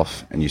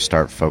yourself and you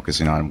start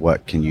focusing on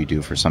what can you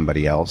do for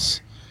somebody else,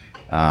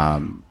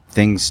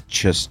 things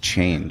just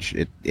change.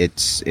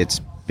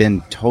 It's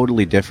been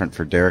totally different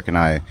for Derek and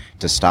I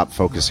to stop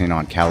focusing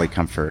on Cali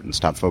Comfort and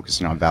stop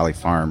focusing on Valley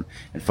Farm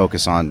and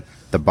focus on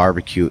the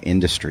barbecue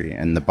industry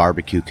and the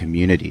barbecue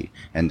community,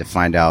 and to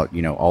find out,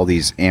 all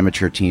these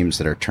amateur teams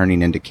that are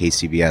turning into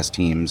KCBS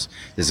teams.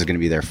 This is going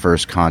to be their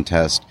first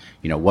contest.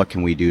 What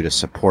can we do to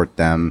support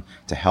them,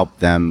 to help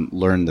them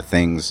learn the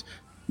things,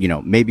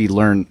 maybe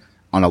learn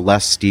on a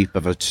less steep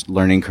of a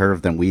learning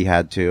curve than we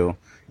had to.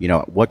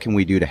 What can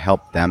we do to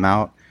help them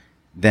out?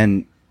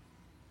 Then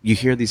you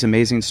hear these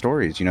amazing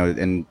stories,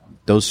 and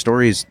those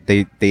stories,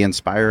 they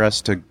inspire us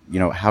to,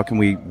 how can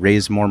we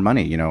raise more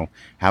money?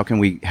 How can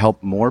we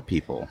help more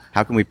people?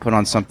 How can we put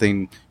on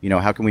something,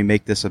 how can we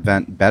make this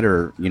event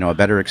better, a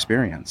better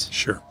experience?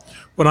 Sure.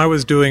 When I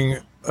was doing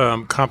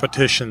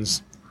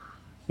competitions,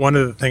 one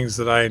of the things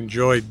that I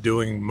enjoyed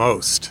doing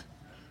most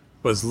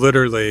was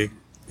literally,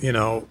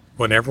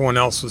 when everyone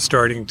else was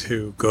starting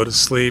to go to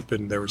sleep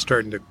and they were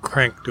starting to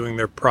crank doing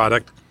their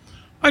product,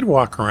 I'd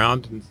walk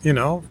around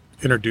and,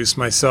 introduce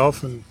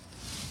myself, and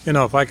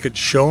if I could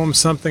show them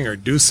something or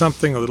do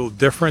something a little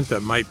different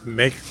that might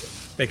make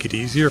it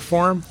easier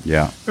for them.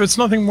 Yeah. It's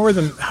nothing more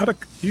than how to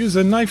use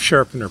a knife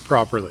sharpener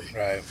properly.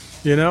 Right.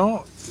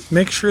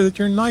 Make sure that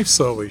your knife's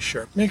always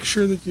sharp. Make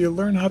sure that you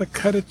learn how to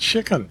cut a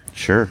chicken.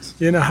 Sure.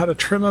 How to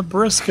trim a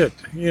brisket.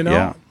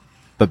 Yeah.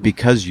 But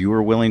because you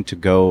were willing to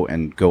go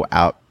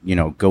out,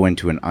 go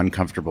into an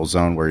uncomfortable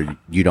zone where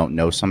you don't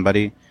know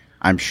somebody,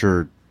 I'm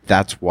sure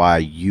that's why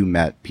you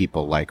met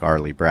people like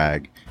Arlie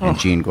Bragg and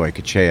Gene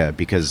Goycochea,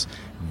 because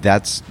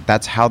that's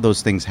how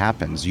those things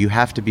happen. You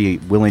have to be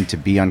willing to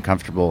be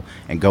uncomfortable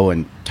and go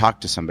and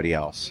talk to somebody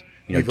else.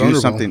 You know, Be do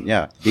vulnerable. something.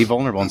 Yeah, be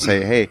vulnerable and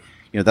say, hey,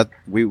 you know, that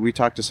we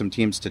talked to some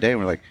teams today and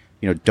we're like,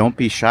 you know, don't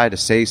be shy to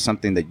say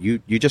something that you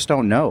just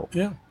don't know.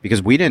 Yeah.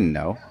 Because we didn't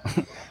know.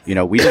 You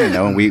know, we didn't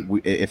know. And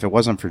we if it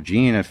wasn't for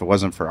Gene, if it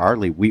wasn't for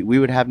Arlie, we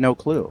would have no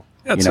clue.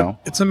 Yeah, you know?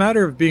 it's a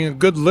matter of being a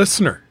good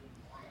listener.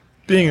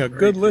 Being a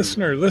good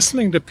listener,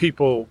 listening to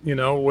people, you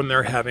know, when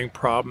they're having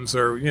problems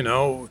or, you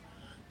know,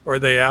 or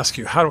they ask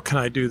you, how can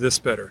I do this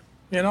better?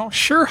 You know,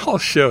 sure, I'll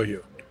show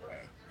you.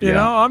 You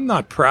know, I'm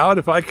not proud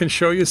if I can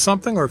show you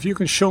something, or if you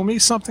can show me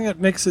something that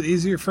makes it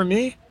easier for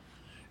me.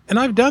 And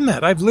I've done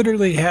that. I've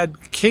literally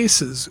had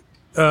cases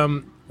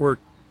where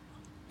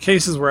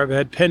I've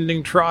had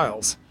pending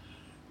trials,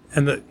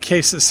 and the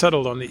case is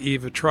settled on the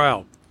eve of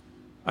trial.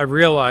 I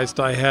realized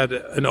I had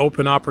an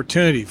open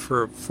opportunity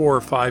for 4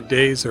 or 5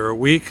 days or a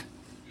week.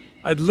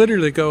 I'd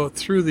literally go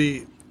through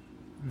the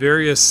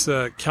various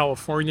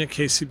California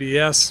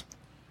KCBS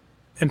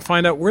and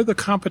find out where the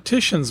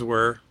competitions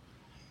were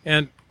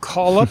and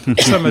call up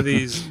some of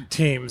these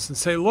teams and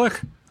say,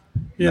 look,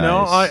 you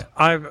know,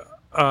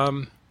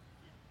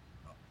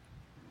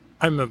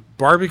 I'm a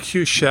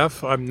barbecue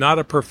chef. I'm not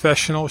a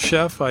professional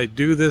chef. I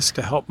do this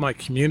to help my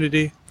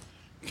community.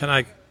 Can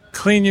I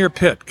clean your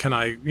pit? Can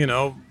I, you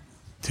know,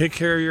 take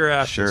care of your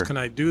ashes? Sure. Can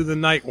I do the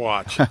night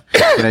watch?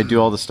 Can I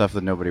do all the stuff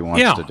that nobody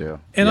wants to do?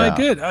 And I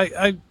did.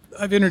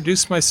 I've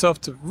introduced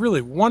myself to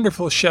really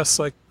wonderful chefs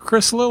like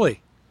Chris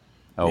Lilly.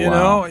 Oh, you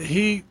wow. know,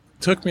 he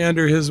took me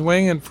under his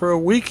wing, and for a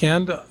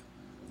weekend,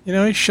 you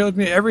know, he showed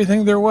me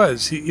everything there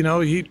was.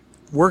 He'd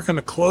work on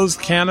a closed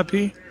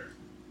canopy.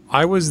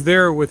 I was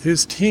there with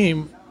his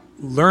team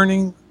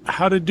learning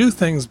how to do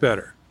things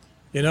better.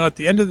 You know, at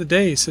the end of the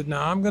day, he said,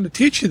 now I'm going to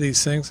teach you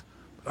these things,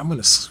 but I'm going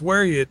to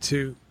swear you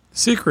to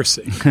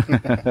secrecy.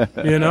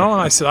 You know,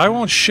 and I said, I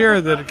won't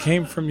share that it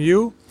came from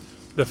you,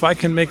 but if I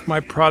can make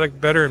my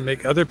product better and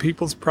make other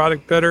people's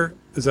product better,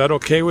 is that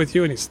okay with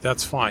you? And he said,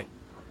 that's fine.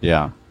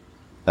 Yeah.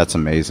 That's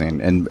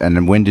amazing.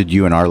 And when did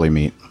you and Arlie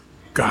meet?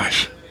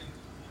 Gosh.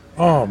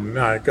 Oh,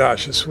 my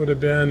gosh. This would have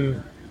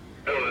been...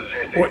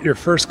 What your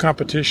first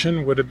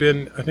competition would have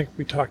been, I think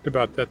we talked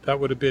about that. That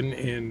would have been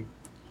in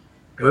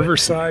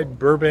Riverside,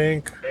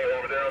 Burbank.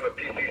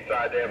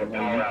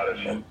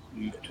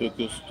 You took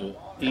us to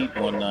eat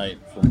one night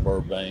from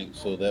Burbank,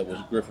 so that was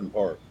Griffin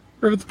Park.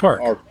 Griffith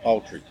Park.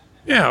 Altry.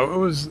 Yeah, it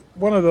was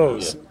one of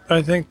those. Yeah.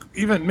 I think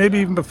maybe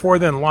even before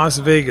then, Las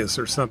Vegas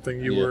or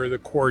something, you were the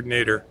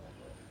coordinator.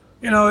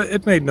 You know,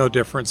 it made no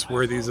difference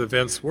where these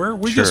events were.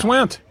 We just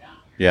went.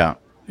 Yeah.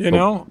 You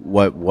know?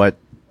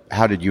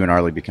 How did you and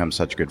Arlie become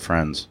such good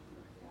friends?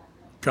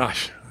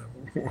 Gosh,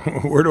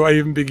 where do I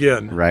even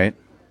begin? Right.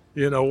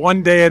 You know,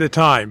 one day at a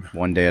time.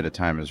 One day at a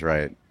time is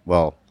right.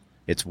 Well,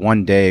 it's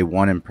one day,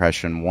 one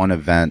impression, one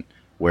event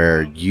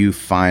where you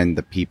find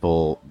the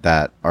people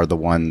that are the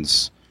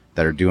ones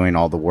that are doing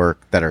all the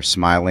work, that are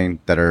smiling,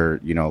 that are,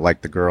 you know,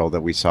 like the girl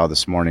that we saw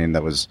this morning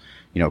that was,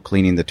 you know,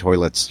 cleaning the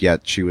toilets,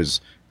 yet she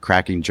was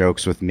cracking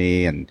jokes with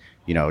me, and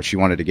you know, she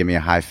wanted to give me a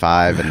high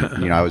five,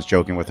 and you know, I was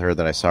joking with her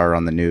that I saw her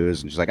on the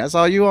news, and she's like, I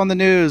saw you on the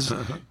news.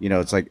 You know,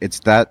 it's like, it's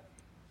that,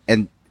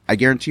 and I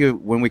guarantee you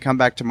when we come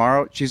back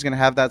tomorrow, she's going to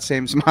have that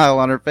same smile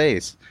on her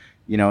face.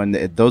 You know, and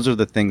those are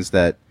the things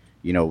that,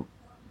 you know,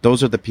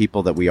 those are the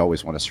people that we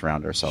always want to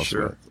surround ourselves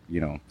with.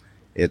 You know,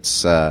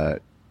 it's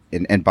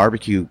and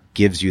barbecue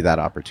gives you that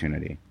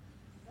opportunity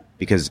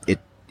because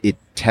it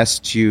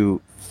tests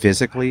you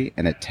physically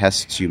and it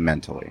tests you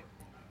mentally.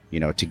 You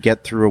know, to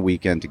get through a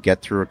weekend, to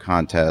get through a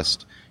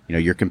contest, you know,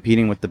 you're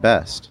competing with the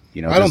best.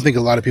 You know, I don't think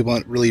a lot of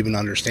people really even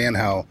understand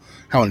how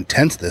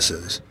intense this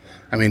is.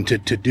 I mean, to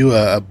do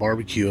a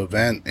barbecue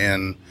event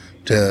and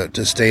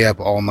to stay up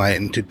all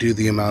night and to do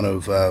the amount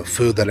of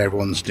food that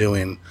everyone's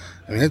doing.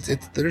 I mean,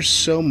 there's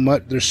so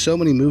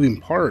many moving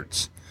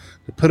parts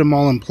to put them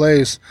all in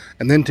place,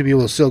 and then to be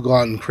able to still go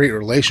out and create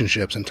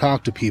relationships and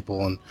talk to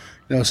people. And,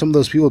 you know, some of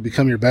those people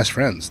become your best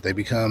friends. They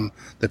become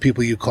the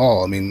people you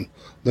call. I mean,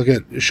 look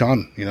at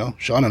Sean, you know,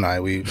 Sean and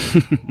I,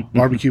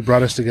 barbecue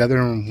brought us together,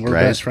 and we're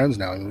best friends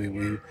now.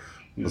 And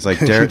it's like,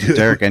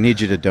 Derek, I need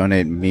you to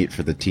donate meat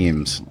for the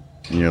teams.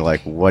 And you're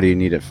like, what do you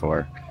need it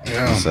for?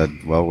 Yeah. I said,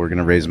 well, we're going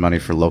to raise money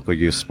for local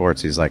youth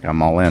sports. He's like,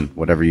 I'm all in,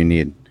 whatever you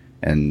need.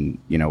 And,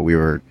 you know, we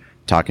were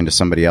talking to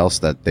somebody else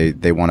that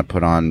they want to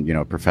put on, you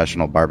know, a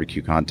professional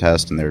barbecue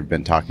contest, and they've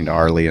been talking to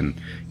Arlie, and,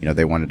 you know,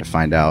 they wanted to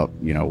find out,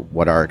 you know,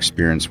 what our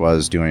experience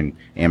was doing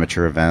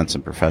amateur events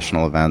and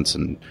professional events.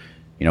 And,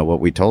 you know,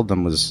 what we told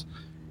them was,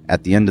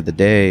 at the end of the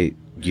day,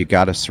 you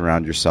got to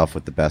surround yourself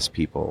with the best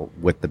people,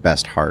 with the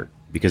best heart.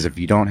 Because if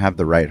you don't have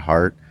the right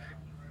heart,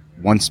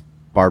 once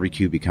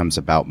barbecue becomes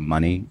about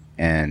money,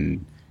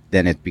 and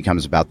then it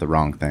becomes about the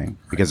wrong thing,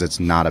 because it's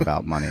not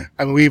about money.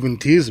 I mean, we even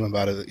teased them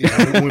about it, you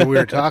know, when we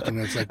were talking.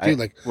 It's like, dude,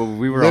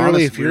 we were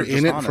literally, honest, if you're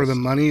in it for the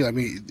money, I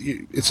mean,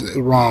 it's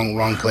a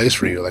wrong place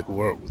for you. Like,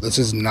 this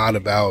is not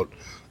about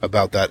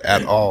that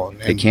at all.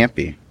 And it can't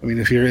be. I mean,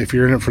 if you're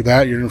in it for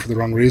that, you're in it for the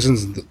wrong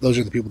reasons. Those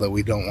are the people that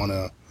we don't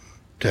want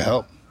to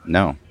help.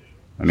 No,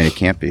 I mean, it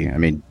can't be. I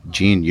mean,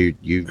 Gene,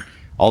 you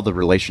all the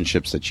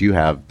relationships that you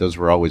have, those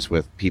were always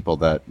with people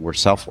that were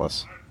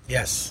selfless.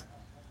 Yes.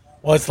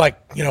 Well, it's like,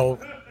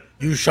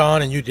 you,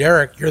 Sean, and you,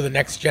 Derek, you're the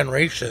next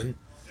generation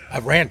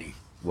of Randy.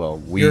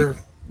 Well,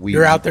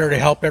 you're out there to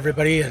help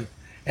everybody and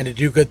to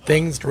do good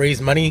things, to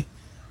raise money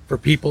for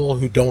people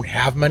who don't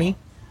have money,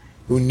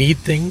 who need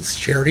things,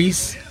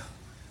 charities.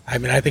 I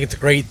mean, I think it's a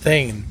great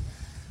thing. And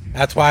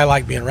that's why I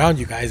like being around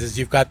you guys, is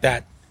you've got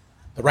the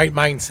right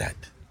mindset.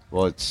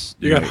 Well,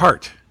 you got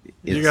heart.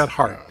 You got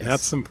heart.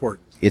 That's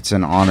important. It's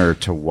an honor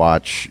to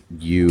watch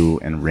you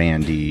and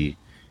Randy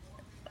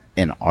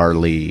and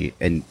Arlie,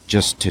 and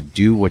just to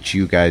do what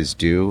you guys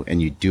do,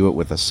 and you do it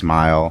with a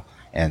smile.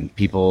 And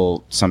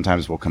people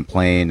sometimes will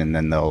complain, and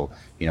then they'll,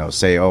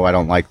 say, "Oh, I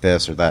don't like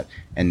this or that."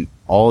 And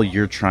all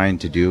you're trying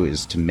to do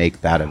is to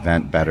make that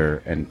event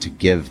better and to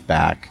give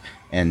back.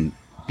 And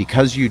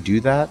because you do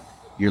that,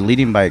 you're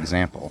leading by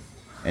example.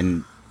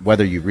 And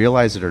whether you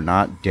realize it or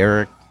not,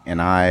 Derek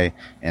and I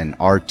and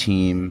our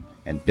team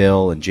and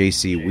Bill and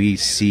JC, we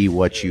see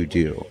what you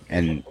do,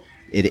 and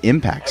it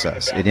impacts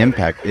us. It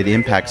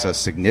impacts us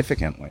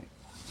significantly.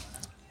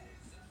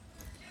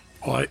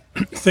 Well,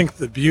 I think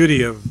the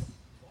beauty of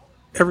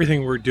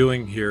everything we're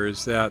doing here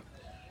is that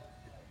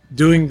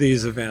doing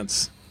these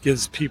events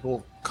gives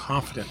people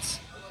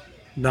confidence,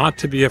 not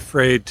to be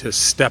afraid to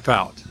step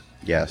out.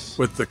 Yes.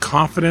 With the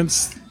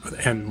confidence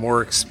and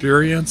more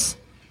experience,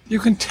 you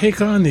can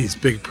take on these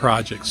big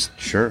projects.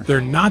 Sure. They're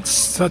not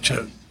such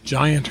a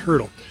giant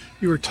hurdle.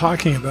 You were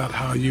talking about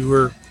how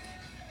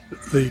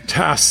the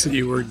tasks that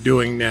you were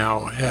doing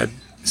now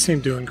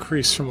seemed to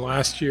increase from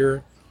last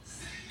year.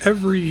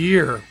 Every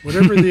year,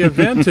 whatever the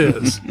event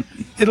is,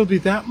 it'll be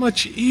that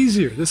much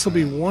easier. This will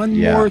be one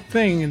more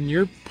thing in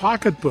your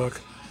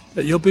pocketbook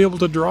that you'll be able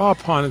to draw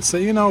upon and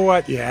say, you know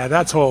what? Yeah,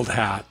 that's old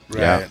hat.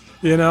 Right.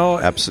 Yeah.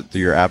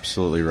 You're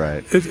absolutely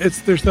right.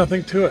 There's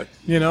nothing to it.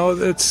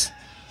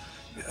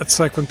 It's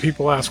like when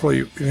people ask, well,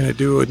 you're going to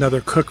do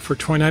another cook for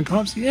 29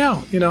 Palms?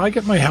 Yeah, I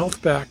get my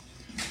health back.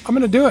 I'm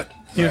going to do it.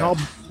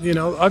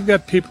 I've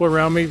got people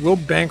around me. We'll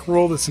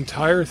bankroll this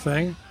entire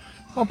thing.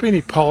 Won't be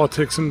any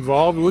politics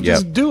involved. We'll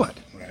just do it.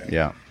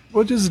 Yeah.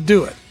 We'll just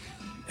do it.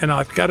 And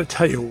I've got to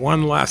tell you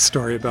one last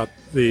story about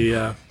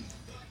the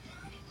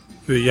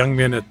young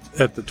men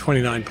at the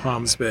 29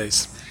 Palms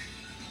base.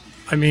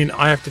 I mean,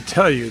 I have to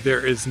tell you,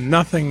 there is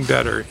nothing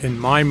better in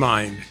my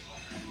mind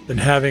than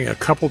having a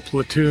couple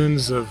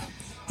platoons of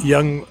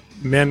young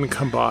men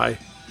come by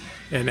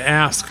and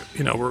ask,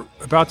 we're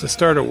about to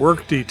start a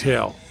work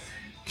detail.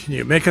 Can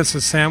you make us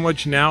a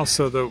sandwich now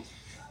so that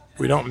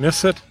we don't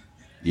miss it?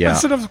 Yeah. I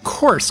said, of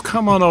course,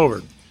 come on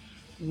over.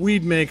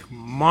 We'd make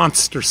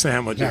monster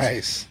sandwiches.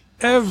 Nice.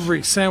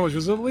 Every sandwich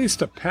was at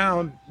least a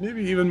pound,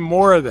 maybe even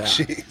more of that.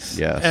 Jeez.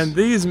 Yes. And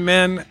these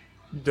men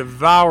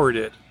devoured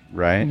it,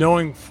 right,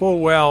 knowing full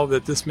well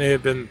that this may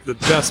have been the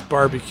best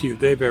barbecue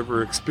they've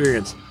ever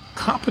experienced.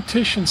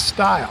 Competition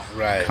style.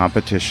 Right.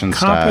 Competition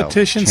style.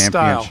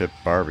 Championship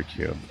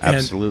barbecue.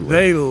 Absolutely. And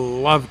they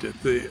loved it.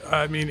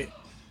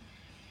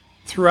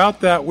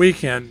 Throughout that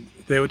weekend,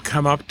 they would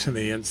come up to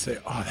me and say,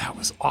 "Oh, that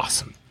was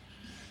awesome.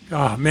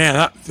 Oh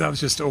man, that was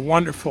just a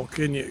wonderful.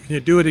 Can you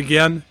do it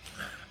again?"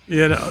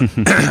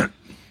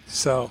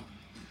 So,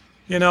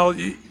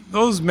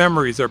 those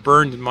memories are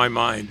burned in my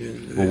mind.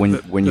 Well,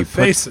 when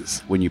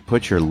you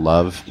put your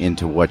love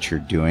into what you're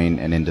doing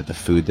and into the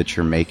food that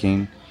you're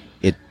making,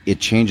 it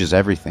changes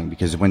everything,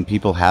 because when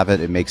people have it,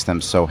 it makes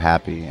them so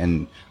happy.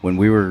 And when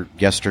we were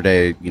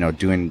yesterday,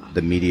 doing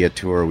the media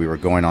tour, we were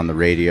going on the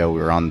radio, we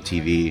were on the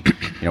TV,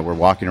 we're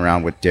walking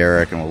around with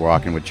Derek and we're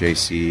walking with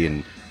JC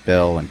and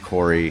Bill and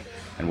Corey,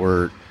 and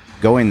we're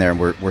going there and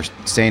we're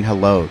saying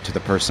hello to the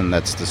person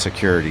that's the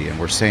security, and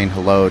we're saying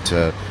hello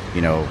to,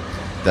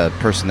 the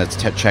person that's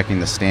checking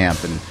the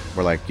stamp, and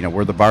we're like,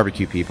 we're the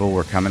barbecue people,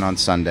 we're coming on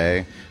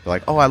Sunday. They're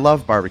like, "Oh, I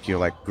love barbecue."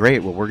 Like,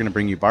 great, well, we're going to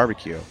bring you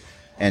barbecue.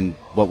 And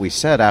what we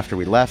said after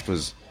we left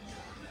was,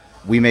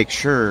 we make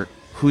sure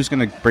who's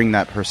going to bring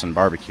that person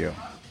barbecue,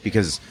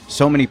 because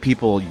so many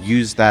people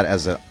use that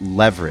as a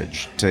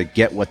leverage to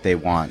get what they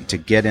want, to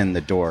get in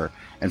the door.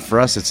 And for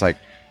us, it's like,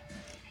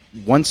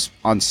 once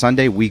on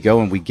Sunday we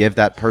go and we give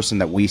that person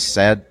that we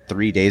said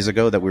 3 days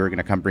ago that we were going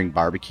to come bring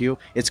barbecue,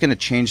 it's going to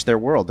change their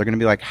world. They're going to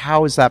be like,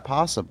 how is that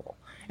possible?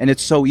 And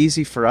it's so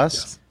easy for us.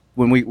 Yes.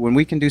 When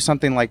we can do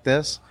something like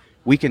this,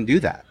 we can do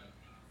that.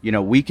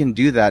 We can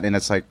do that. And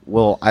it's like,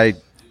 well,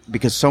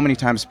 because so many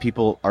times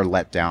people are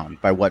let down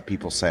by what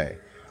people say.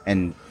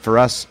 And for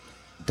us,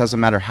 it doesn't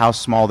matter how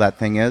small that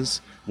thing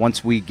is.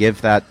 Once we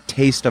give that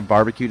taste of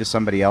barbecue to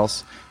somebody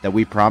else that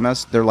we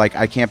promised, they're like,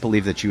 "I can't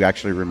believe that you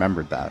actually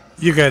remembered that."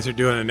 You guys are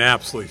doing an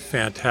absolutely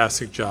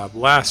fantastic job.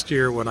 Last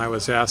year, when I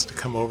was asked to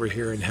come over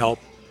here and help,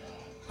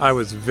 I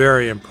was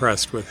very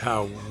impressed with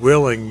how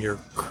willing your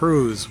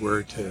crews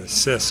were to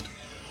assist.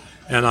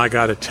 And I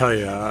got to tell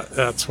you,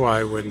 that's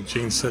why when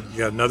Gene said, "You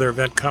got another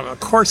event coming," of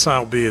course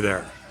I'll be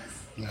there.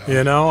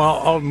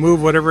 I'll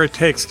move whatever it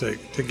takes to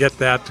get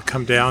that to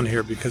come down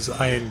here, because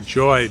I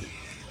enjoyed,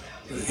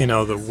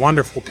 the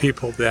wonderful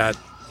people that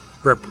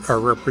are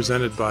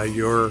represented by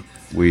your.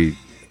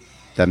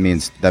 That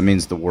means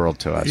the world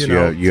to us.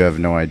 You have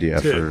no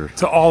idea.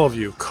 To all of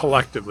you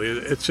collectively,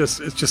 it's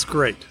just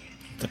great.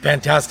 It's a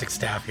fantastic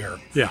staff here.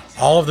 Yeah.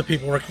 All of the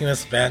people working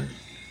this event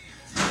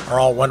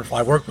are all wonderful.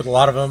 I worked with a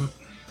lot of them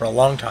for a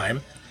long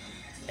time.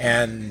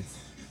 And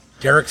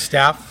Derek's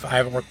staff, I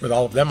haven't worked with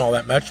all of them all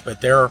that much, but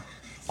they're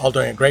all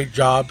doing a great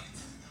job.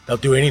 They'll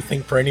do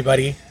anything for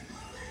anybody.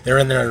 They're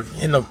in the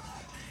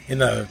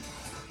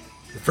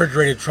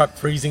refrigerated truck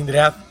freezing to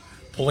death,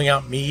 pulling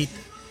out meat,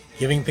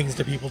 giving things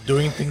to people,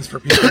 doing things for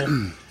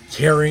people,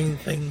 carrying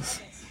things.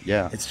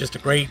 Yeah. It's just a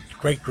great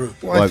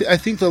group. Well, I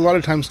think that a lot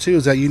of times, too,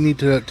 is that you need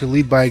to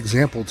lead by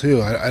example,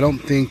 too. I don't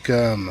think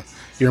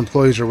your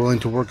employees are willing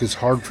to work as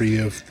hard for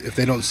you if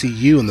they don't see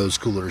you in those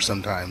coolers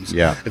sometimes.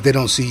 Yeah. If they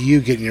don't see you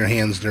getting your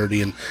hands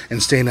dirty and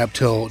staying up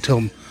till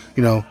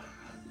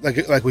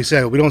like we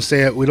said, we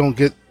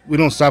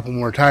don't stop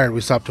when we're tired.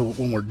 We stop till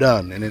when we're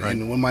done.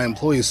 And when my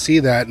employees see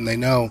that and they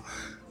know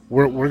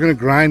we're going to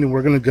grind and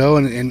we're going to go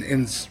and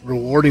it's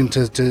rewarding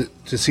to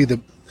see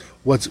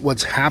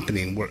what's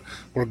happening.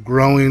 We're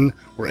growing.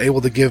 We're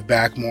able to give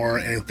back more.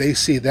 And if they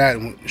see that,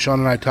 and Sean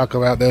and I talk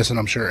about this, and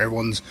I'm sure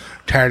everyone's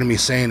tired of me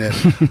saying it,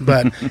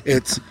 but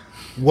it's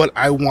what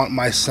I want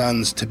my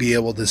sons to be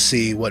able to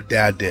see what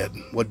Dad did.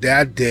 What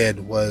Dad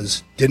did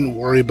was didn't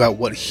worry about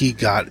what he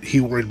got. He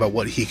worried about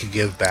what he could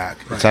give back.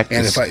 Right.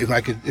 And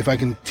if I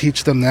can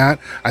teach them that,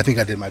 I think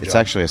I did my job. It's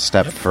actually a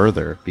step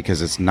further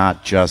because it's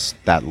not just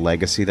that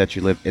legacy that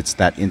you live. It's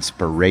that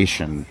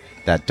inspiration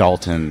that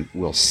Dalton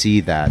will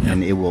see that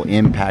and it will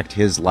impact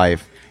his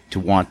life to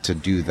want to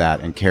do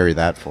that and carry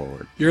that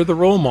forward. You're the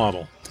role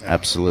model.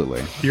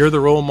 Absolutely. You're the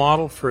role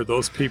model for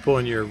those people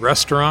in your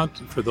restaurant,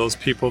 for those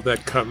people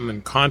that come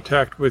in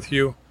contact with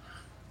you.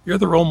 You're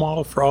the role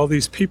model for all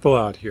these people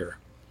out here.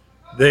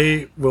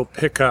 They will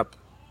pick up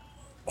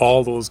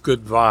all those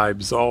good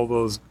vibes, all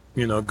those,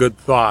 good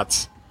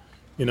thoughts,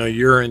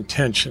 your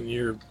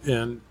intention,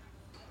 and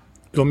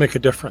it'll make a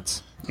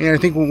difference. And I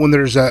think when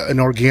there's an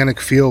organic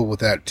feel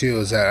with that too,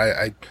 is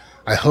that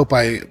I hope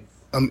I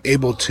am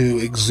able to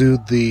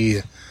exude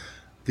the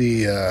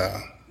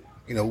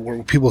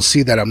where people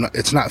see that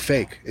it's not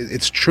fake.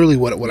 It's truly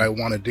what I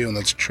want to do, and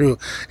that's true.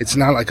 It's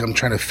not like I'm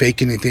trying to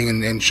fake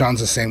anything. And Sean's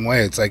the same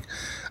way. It's like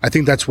I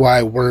think that's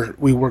why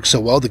we work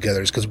so well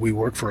together, is because we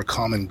work for a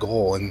common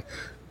goal, and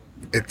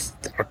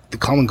the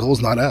common goal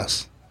is not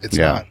us. It's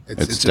not.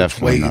 It's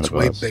definitely not it's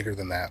way us. bigger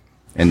than that.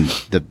 And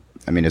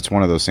it's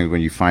one of those things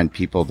when you find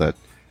people that,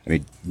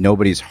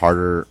 nobody's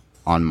harder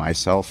on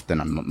myself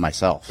than I'm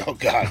myself. Oh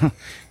God.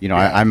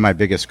 I'm my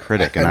biggest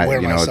critic, and wear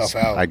myself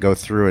out. I go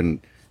through, and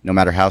no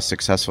matter how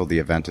successful the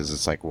event is,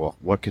 it's like, well,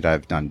 what could I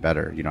have done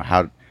better?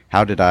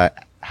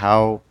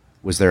 How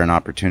was there an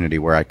opportunity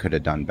where I could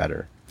have done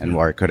better and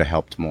where I could have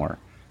helped more?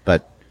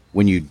 But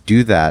when you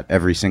do that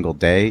every single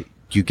day,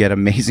 you get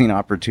amazing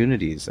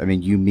opportunities.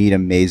 You meet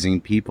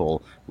amazing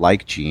people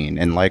like Gene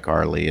and like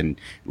Arlie and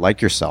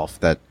like yourself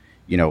that,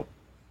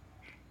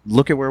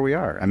 look at where we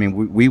are.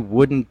 We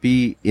wouldn't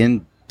be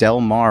in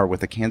Del Mar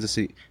with a Kansas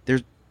City.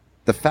 There's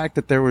the fact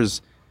that there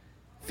was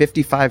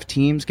 55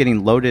 teams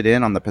getting loaded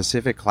in on the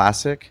Pacific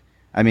Classic.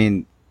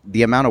 The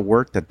amount of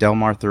work that Del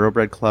Mar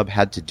Thoroughbred Club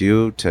had to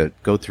do to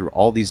go through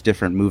all these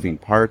different moving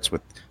parts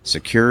with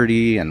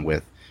security and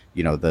with,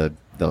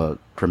 the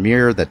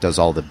premier that does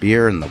all the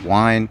beer and the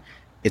wine.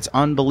 It's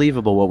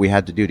unbelievable what we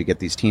had to do to get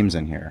these teams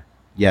in here.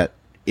 Yet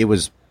it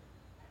was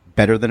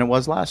better than it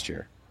was last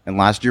year. And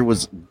last year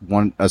was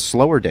a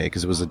slower day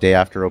because it was the day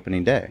after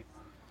opening day.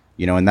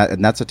 And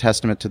that's a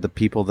testament to the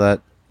people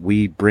that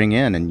we bring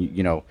in. And,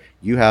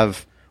 you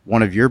have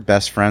one of your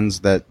best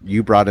friends that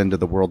you brought into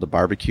the world of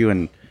barbecue.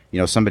 And,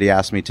 somebody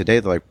asked me today,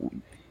 they're like,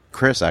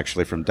 Chris,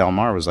 actually from Del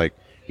Mar, was like,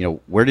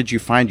 where did you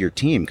find your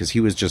team? Because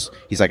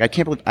he's like, I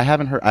can't believe I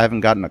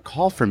haven't gotten a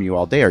call from you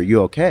all day. Are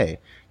you okay?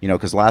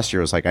 Because last year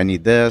it was like, I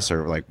need this,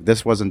 or like,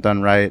 this wasn't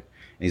done right.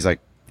 And he's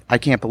like, I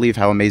can't believe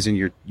how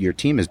amazing your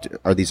team is.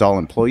 Are these all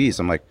employees?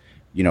 I'm like,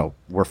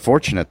 we're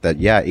fortunate that,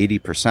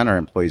 80% are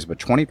employees, but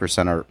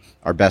 20% are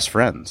our best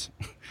friends.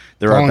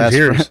 They're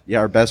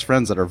our best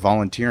friends that are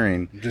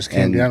volunteering just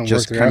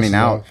coming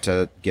out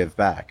to give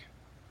back.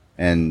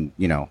 And,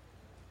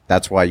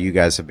 that's why you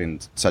guys have been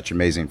such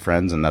amazing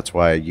friends, and that's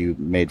why you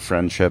made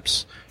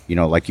friendships,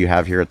 like you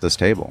have here at this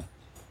table.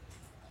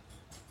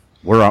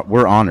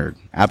 We're honored,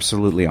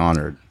 absolutely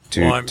honored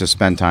to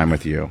spend time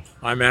with you.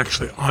 I'm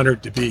actually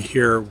honored to be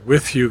here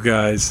with you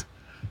guys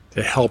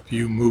to help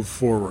you move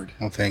forward.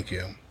 Well, thank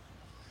you.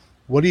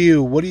 What do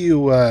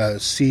you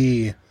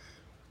see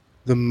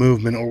the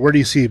movement, or where do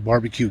you see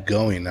barbecue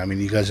going?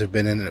 You guys have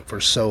been in it for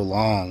so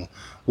long.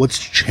 What's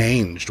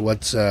changed?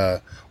 What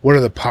are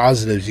the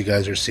positives you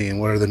guys are seeing?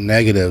 What are the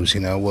negatives?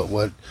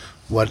 What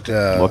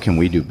can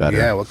we do better?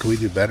 Yeah, what can we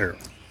do better?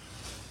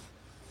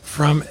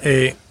 From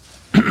a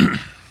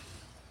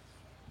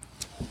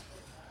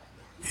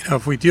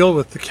if we deal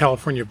with the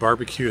California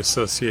Barbecue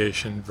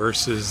Association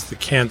versus the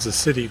Kansas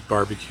City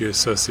Barbecue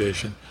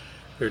Association,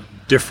 they're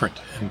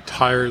different,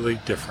 entirely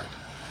different.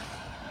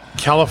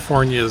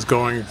 California is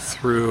going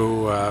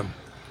through a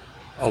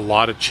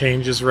lot of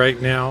changes right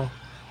now,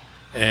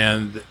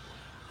 and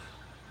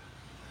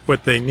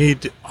what they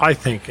need, I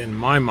think, in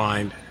my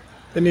mind,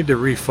 they need to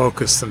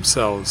refocus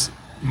themselves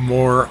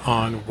more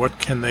on what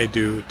can they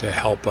do to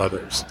help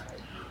others.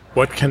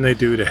 What can they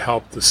do to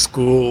help the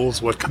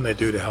schools? What can they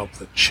do to help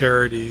the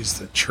charities,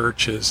 the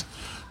churches,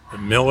 the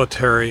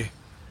military?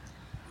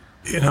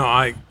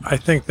 I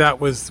think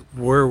that was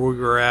where we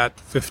were at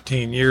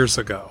 15 years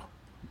ago.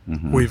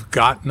 Mm-hmm. We've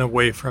gotten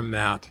away from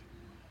that.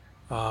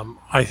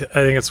 I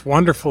think it's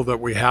wonderful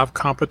that we have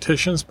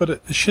competitions, but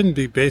it shouldn't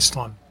be based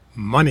on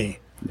money.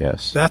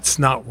 Yes. That's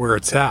not where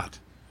it's at.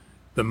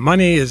 The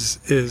money is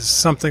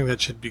something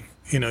that should be,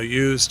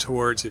 used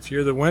towards, if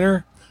you're the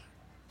winner,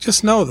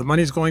 just know the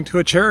money's going to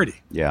a charity.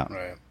 Yeah.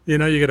 Right. You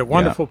get a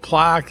wonderful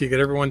plaque, you get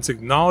everyone's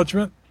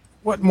acknowledgement.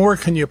 What more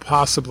can you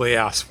possibly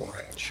ask for?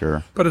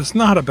 Sure. But it's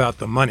not about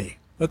the money.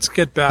 Let's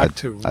get back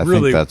to I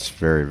really. think that's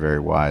very, very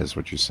wise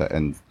what you said.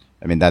 And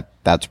I mean,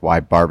 that's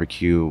why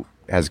barbecue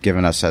has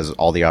given us as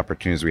all the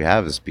opportunities we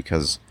have, is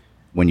because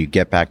when you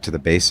get back to the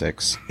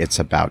basics, it's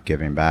about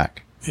giving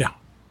back. Yeah.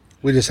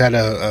 We just had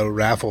a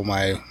raffle.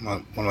 One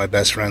of my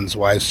best friend's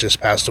wives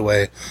just passed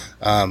away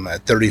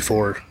at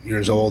 34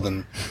 years old,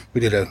 and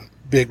we did a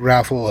big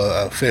raffle,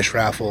 a fish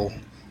raffle,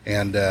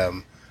 and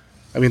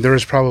there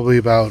was probably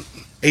about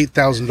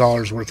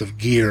 $8,000 worth of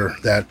gear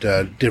that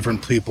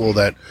different people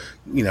that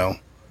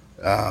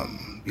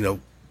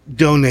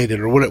donated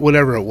or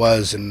whatever it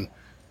was, and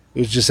it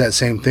was just that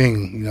same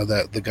thing.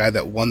 That the guy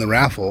that won the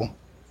raffle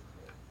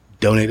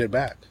donated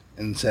back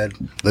and said,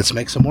 "Let's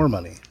make some more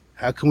money.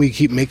 How can we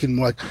keep making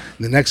more?"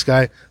 The next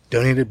guy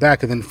donated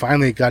back, and then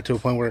finally it got to a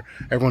point where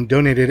everyone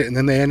donated it, and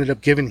then they ended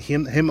up giving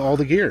him all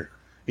the gear.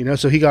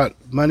 So he got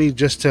money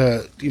just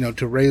to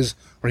to raise,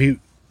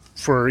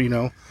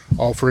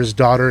 all for his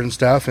daughter and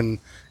stuff, and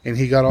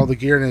he got all the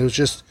gear, and it was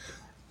just,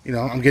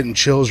 I'm getting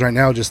chills right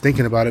now just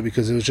thinking about it,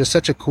 because it was just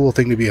such a cool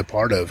thing to be a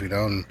part of,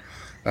 and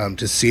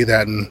to see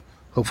that, and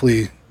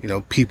hopefully,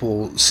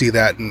 people see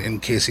that in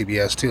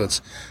KCBS too.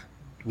 It's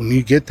when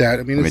you get that,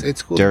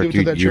 it's cool. Derek, to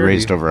give it to that you charity.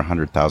 raised over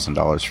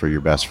 $100,000 for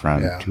your best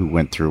friend who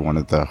went through one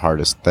of the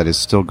hardest, that is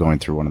still going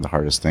through one of the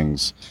hardest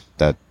things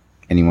that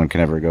anyone can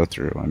ever go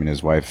through.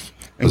 His wife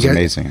was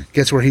amazing.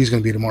 Guess where he's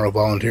going to be tomorrow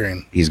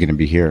volunteering? He's going to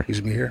be here.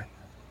 He's going to be here.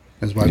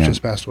 His wife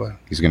just passed away.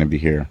 He's going to be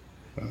here.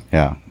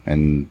 Yeah,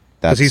 and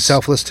that's... Because he's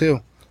selfless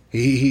too.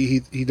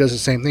 He does the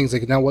same things.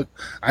 Like, now what?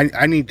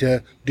 I need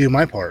to do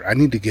my part. I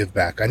need to give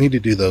back. I need to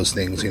do those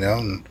things,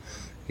 and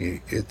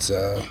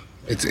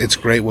it's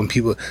great when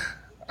people...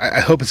 I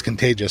hope it's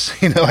contagious.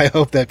 I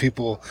hope that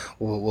people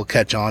will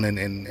catch on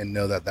and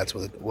know that that's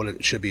what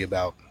it should be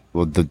about.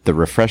 Well, the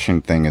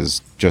refreshing thing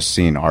is just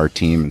seeing our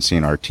team and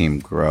seeing our team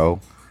grow.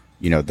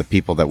 The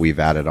people that we've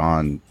added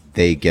on,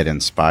 they get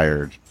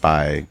inspired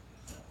by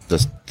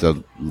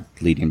the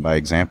leading by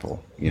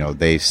example.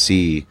 They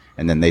see,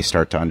 and then they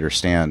start to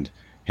understand,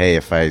 hey,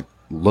 if I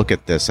look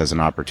at this as an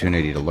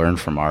opportunity to learn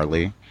from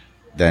Arlie,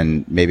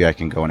 then maybe I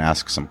can go and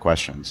ask some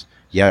questions.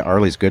 Yeah,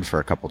 Arlie's good for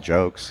a couple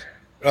jokes.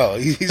 Oh,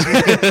 he's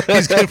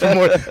good for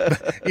more.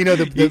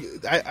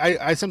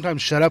 I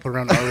sometimes shut up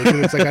around Arlie.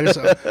 It's like I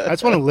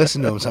just want to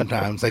listen to him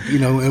sometimes. Like,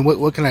 and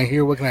what can I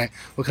hear? What can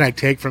I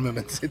take from him?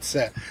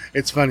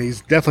 It's funny.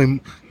 He's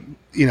definitely,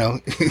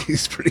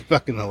 he's pretty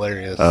fucking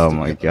hilarious. Oh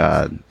my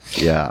God,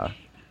 yeah.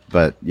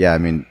 But yeah,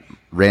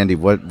 Randy,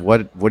 what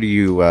do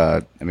you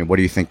what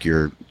do you think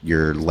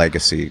your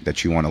legacy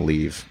that you want to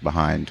leave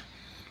behind?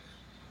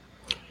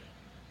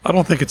 I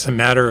don't think it's a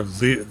matter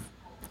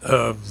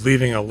of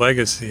leaving a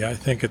legacy. I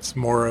think it's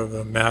more of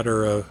a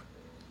matter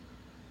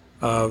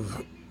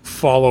of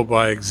follow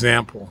by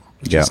example.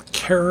 Just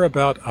care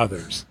about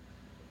others.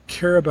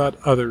 Care about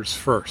others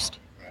first.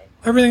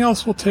 Everything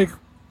else will take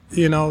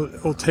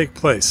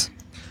place.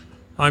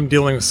 I'm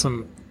dealing with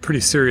some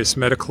pretty serious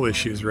medical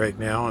issues right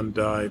now, and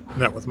I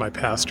met with my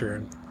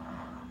pastor,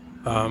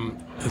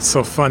 and it's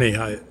so funny.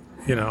 I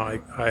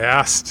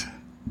asked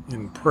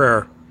in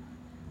prayer,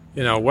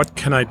 what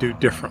can I do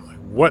differently?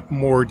 What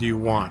more do you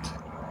want?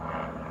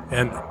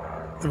 And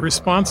the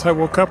response I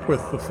woke up with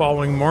the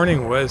following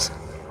morning was,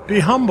 be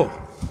humble.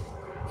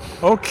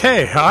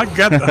 Okay, I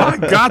got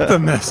the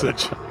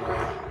message.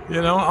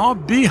 I'll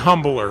be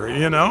humbler.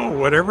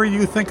 Whatever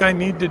you think I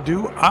need to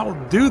do, I'll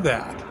do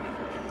that.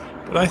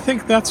 But I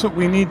think that's what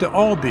we need to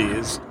all be,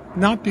 is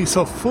not be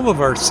so full of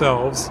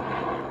ourselves,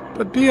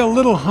 but be a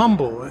little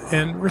humble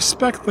and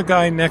respect the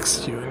guy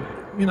next to you.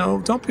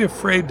 And, don't be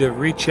afraid to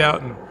reach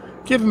out and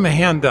give him a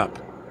hand up.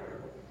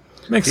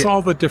 Makes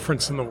all the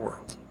difference in the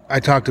world. I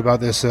talked about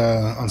this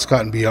on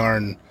Scott and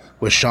BR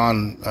with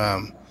Sean.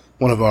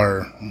 One of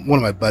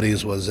my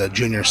buddies was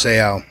Junior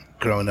Seau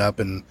growing up,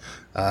 and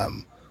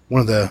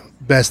one of the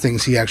best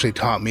things he actually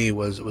taught me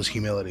was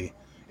humility.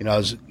 I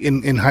was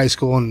in high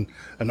school and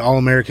an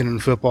All-American in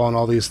football and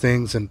all these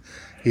things, and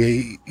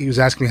he was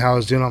asking me how I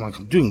was doing. I'm like,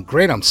 I'm doing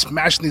great. I'm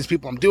smashing these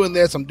people. I'm doing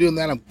this. I'm doing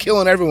that. I'm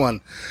killing everyone.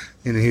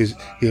 And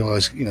he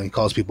always he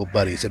calls people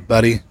buddy. He said,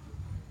 buddy,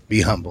 be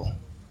humble.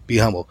 Be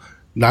humble.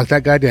 Knock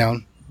that guy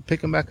down.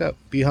 Pick him back up.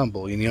 Be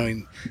humble.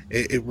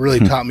 It really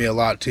taught me a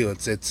lot too.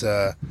 It's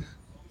the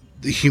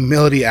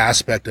humility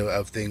aspect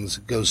of things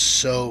goes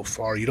so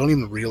far. You don't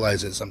even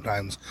realize it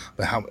sometimes,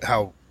 but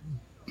how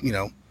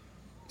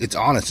it's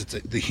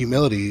honest. The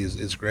humility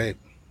is great.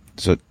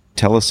 So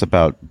tell us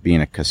about being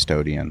a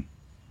custodian.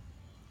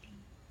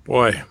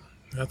 Boy,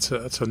 that's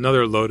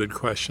another loaded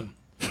question.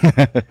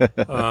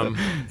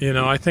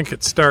 I think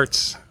it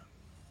starts.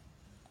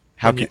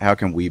 How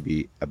can we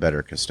be a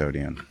better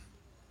custodian?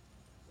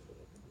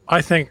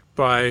 I think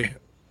by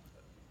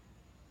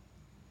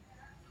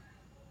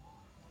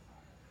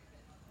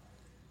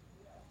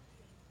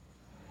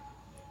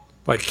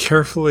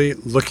carefully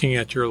looking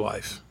at your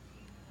life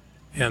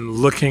and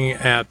looking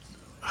at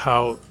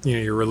how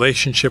your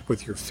relationship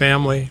with your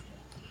family,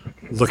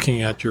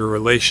 looking at your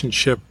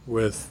relationship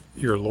with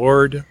your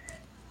Lord,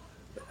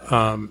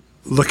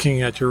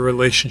 looking at your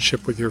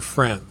relationship with your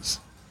friends,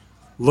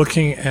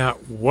 looking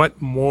at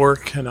what more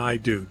can I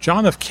do.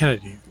 John F.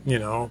 Kennedy,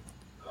 a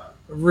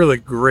really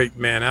great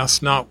man,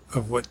 asked not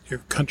of what your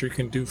country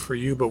can do for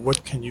you, but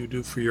what can you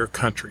do for your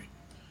country.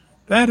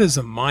 That is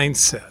a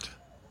mindset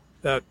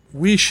that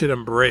we should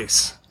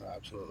embrace.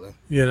 Absolutely.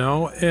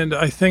 And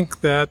I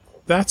think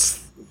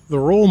that's the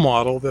role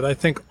model that I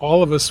think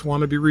all of us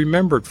want to be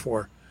remembered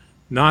for.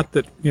 Not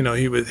that,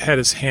 he had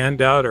his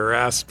hand out or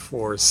asked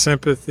for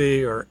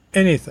sympathy or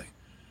anything.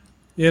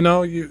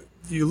 You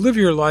live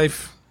your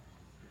life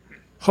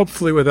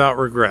hopefully without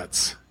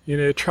regrets.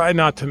 Try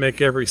not to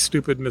make every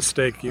stupid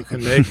mistake you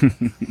can make.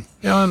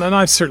 And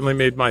I've certainly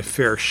made my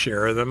fair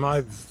share of them.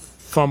 I've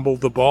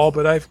fumbled the ball,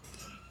 but I've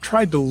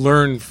tried to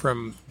learn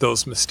from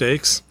those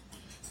mistakes.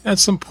 And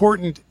it's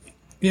important,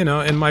 in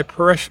my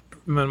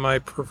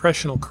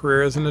professional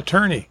career as an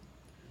attorney.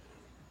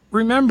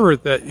 Remember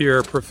that you're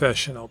a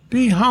professional.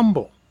 Be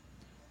humble.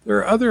 There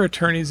are other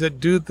attorneys that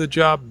do the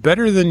job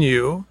better than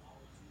you,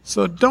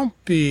 so don't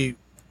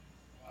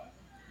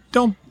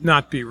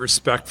not be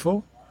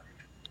respectful.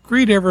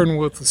 Greet everyone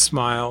with a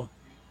smile,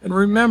 and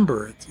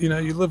remember,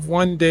 you live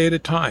one day at a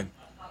time.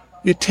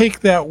 You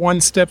take that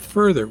one step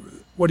further.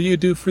 What do you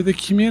do for the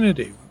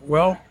community?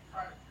 Well,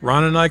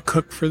 Ron and I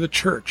cook for the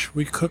church.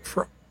 We cook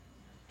for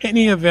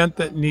any event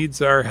that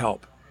needs our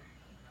help.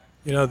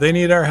 They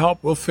need our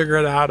help. We'll figure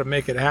out how to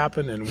make it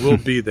happen, and we'll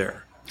be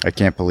there. I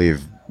can't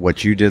believe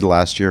what you did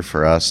last year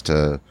for us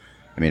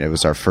it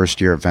was our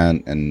first year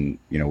event, and,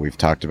 we've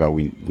talked about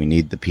we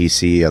need the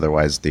PC,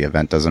 otherwise the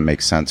event doesn't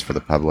make sense for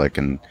the public.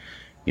 And,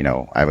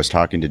 I was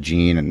talking to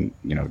Gene,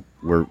 and,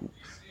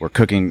 we're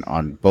cooking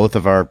on both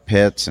of our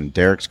pits, and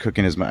Derek's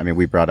cooking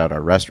we brought out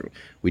our restaurant.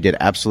 We did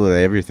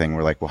absolutely everything.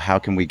 We're like, well, how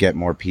can we get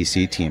more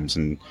PC teams?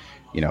 And,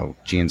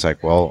 Gene's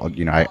like, well,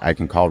 I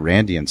can call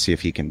Randy and see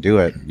if he can do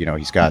it.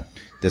 He's got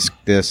this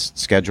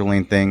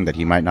scheduling thing that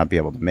he might not be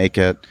able to make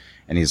it.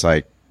 And he's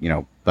like,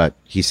 but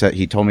he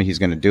told me he's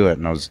going to do it.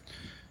 And I was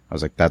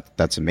like,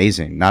 that's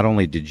amazing. Not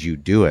only did you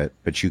do it,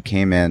 but you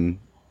came in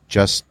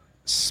just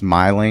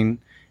smiling,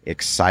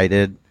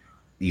 excited.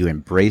 You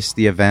embraced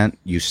the event.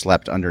 You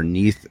slept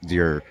underneath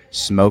your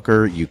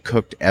smoker. You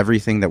cooked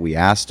everything that we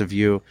asked of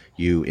you.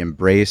 You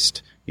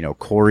embraced,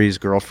 Corey's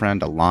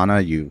girlfriend,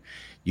 Alana. You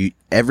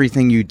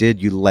everything you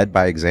did, you led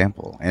by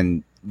example.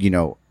 And,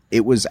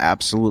 it was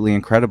absolutely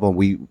incredible.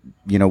 We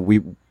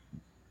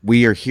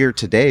are here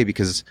today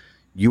because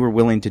you were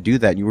willing to do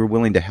that. You were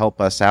willing to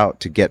help us out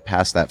to get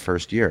past that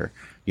first year.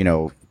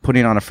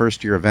 Putting on a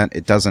first year event,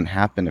 it doesn't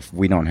happen if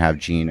we don't have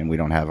Gene and we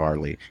don't have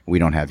Arlie, we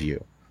don't have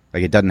you.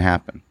 Like, it doesn't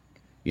happen.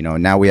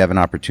 Now we have an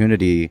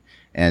opportunity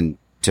and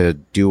to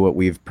do what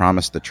we've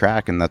promised the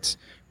track, and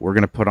we're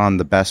going to put on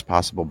the best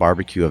possible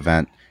barbecue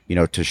event,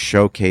 to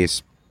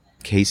showcase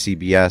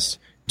KCBS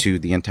to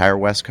the entire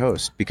West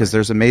Coast, because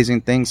there's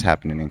amazing things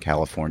happening in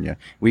California.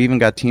 We even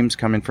got teams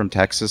coming from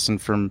Texas and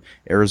from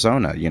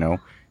Arizona.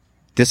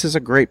 This is a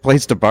great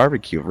place to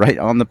barbecue, right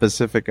on the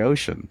Pacific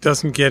Ocean.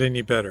 Doesn't get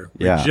any better.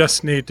 Yeah. We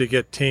just need to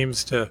get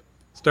teams to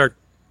start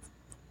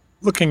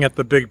looking at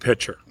the big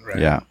picture. Right.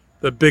 Yeah.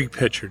 The big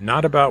picture,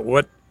 not about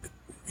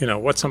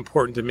what's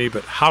important to me,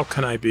 but how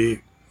can I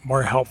be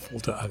more helpful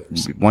to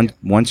others.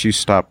 Once you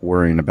stop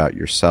worrying about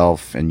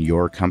yourself and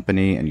your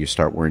company and you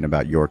start worrying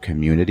about your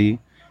community,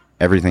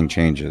 everything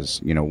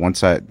changes.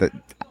 Once I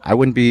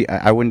wouldn't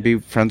be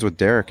friends with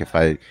Derek if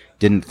I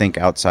didn't think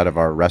outside of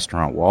our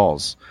restaurant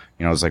walls.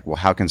 I was like, well,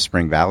 how can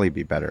Spring Valley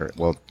be better?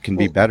 Well, it can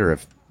be better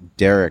if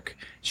Derek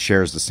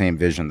shares the same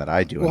vision that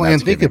I do. Well,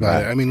 and think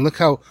about it. Look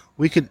how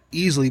we could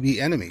easily be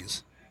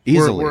enemies.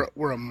 Easily.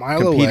 We're a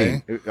mile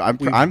away. I'm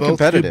both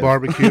competitive. Do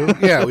barbecue.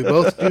 Yeah, we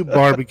both do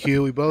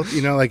barbecue. We both,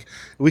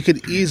 we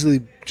could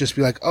easily just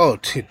be like, oh,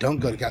 dude, don't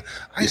go to Cali.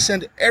 I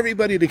send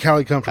everybody to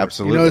Cali Comfort.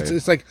 Absolutely.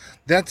 It's like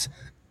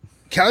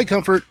Cali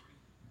Comfort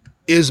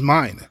is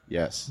mine.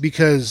 Yes.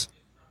 Because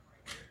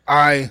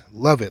I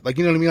love it. Like,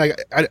 you know what I mean?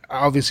 Like, I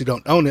obviously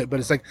don't own it,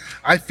 but it's like,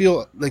 I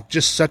feel like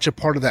just such a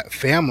part of that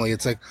family.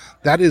 It's like,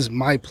 that is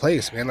my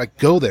place, man. Like,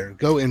 go there,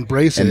 go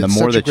embrace it. And the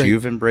more that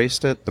you've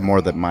embraced it, the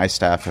more that my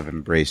staff have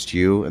embraced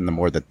you, and the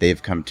more that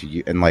they've come to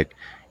you. And like,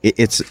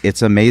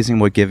 it's amazing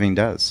what giving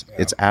does. Yeah.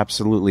 It's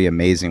absolutely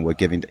amazing what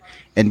giving.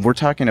 And we're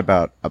talking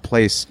about a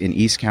place in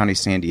East County,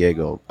 San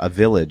Diego, a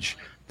village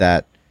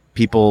that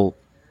people,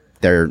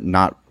 they're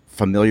not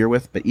familiar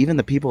with, but even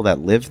the people that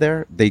live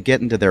there, they get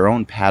into their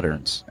own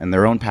patterns and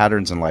their own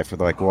patterns in life where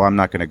they're like, well, I'm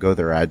not going to go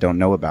there. I don't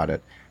know about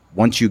it.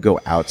 Once you go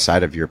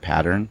outside of your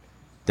pattern,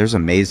 there's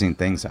amazing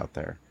things out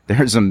there.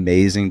 There's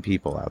amazing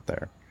people out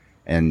there.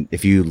 And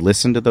if you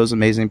listen to those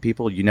amazing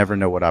people, you never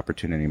know what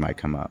opportunity might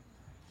come up.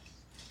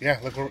 Yeah,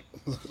 look,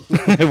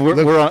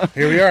 we're on.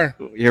 Here we are.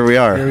 Here we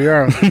are. Here we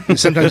are.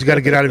 Sometimes you got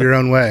to get out of your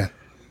own way.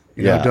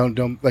 You know, Yeah.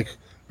 don't like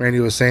Randy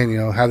was saying. You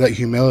know, have that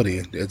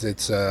humility.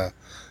 It's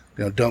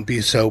you know, don't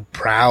be so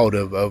proud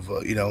of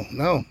you know.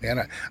 No,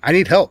 man, I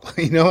need help.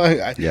 You know,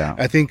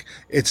 I think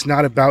it's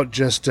not about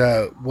just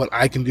what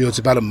I can do. It's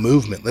about a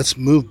movement. Let's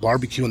move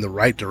barbecue in the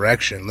right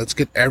direction. Let's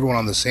get everyone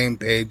on the same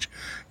page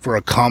for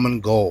a common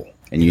goal.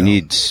 And you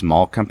need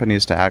small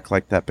companies to act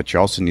like that, but you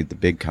also need the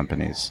big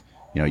companies.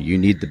 You know, you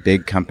need the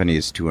big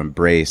companies to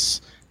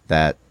embrace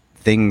that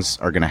things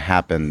are going to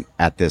happen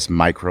at this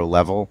micro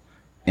level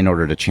in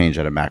order to change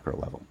at a macro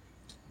level.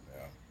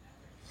 Yeah.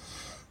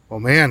 Well,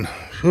 man,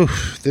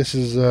 this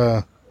is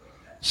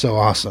so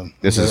awesome.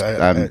 This is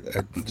I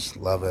just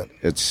love it.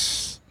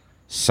 It's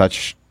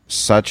such.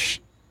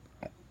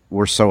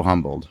 We're so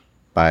humbled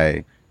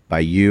by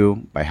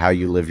you, by how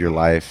you live your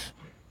life,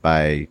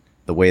 by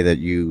the way that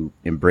you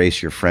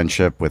embrace your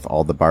friendship with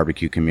all the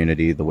barbecue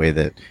community, the way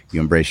that you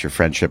embrace your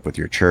friendship with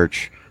your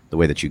church, the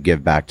way that you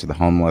give back to the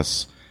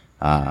homeless.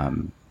 I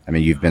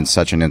mean, you've been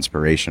such an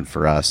inspiration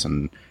for us,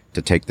 and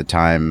to take the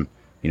time,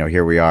 you know,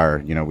 here we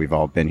are, you know, we've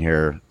all been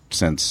here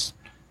since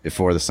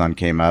before the sun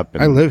came up.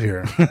 And I live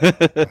here.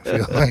 I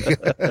feel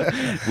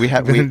like we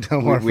have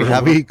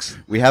weeks.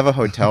 We have a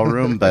hotel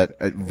room, but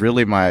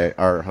really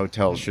our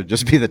hotel should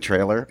just be the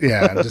trailer.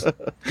 Yeah, just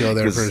go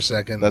there for a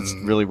second. That's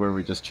really where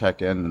we just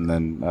check in and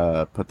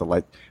then put the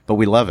light. But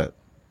we love it.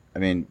 I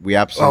mean, we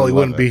absolutely. Oh, we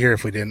wouldn't love be it. here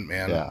if we didn't,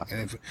 man. Yeah.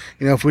 And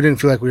if we didn't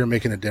feel like we were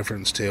making a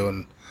difference too,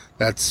 and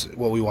that's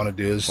what we want to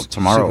do. Is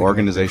Tomorrow, see if we can make a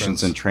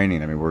organizations in difference.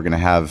 training. I mean, we're going to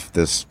have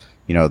this,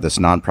 you know, this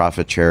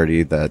nonprofit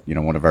charity that, you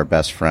know, one of our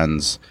best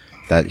friends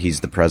that he's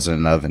the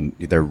president of, and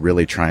they're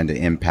really trying to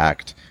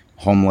impact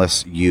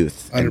homeless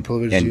youth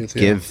Underprivileged and youth,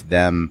 yeah. give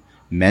them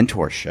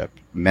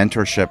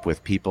mentorship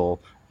with people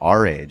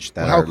our age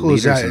that Well, are how cool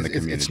is leaders that? in the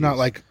community. It's not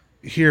like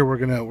here we're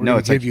gonna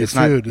it's give like, you it's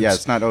food. Not,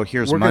 it's not. Oh,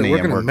 here's we're money,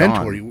 gonna, and we're we're gonna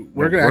mentor gone. you.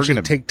 We're gonna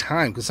actually take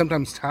time, because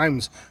sometimes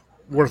time's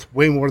worth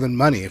way more than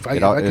money. If I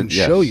can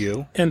yes. show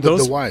you And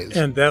the whys.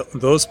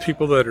 those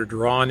people that are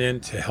drawn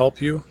in to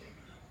help you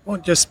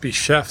won't just be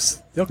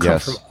chefs. They'll come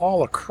Yes. from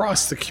all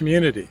across the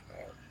community.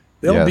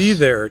 They'll Yes. be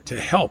there to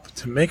help,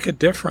 to make a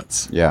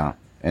difference. Yeah,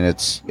 and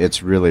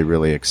it's really,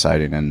 really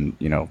exciting. And,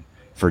 you know,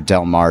 for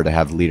Del Mar to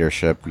have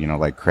leadership, you know,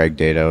 like Craig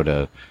Dato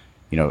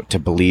to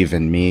believe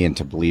in me and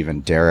to believe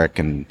in Derek,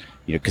 and,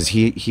 you know, because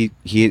he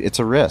it's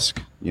a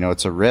risk. You know,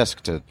 it's a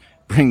risk to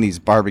bring these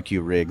barbecue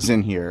rigs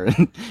in here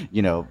and,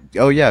 you know,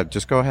 oh yeah,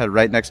 just go ahead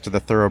right next to the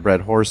thoroughbred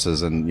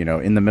horses and, you know,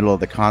 in the middle of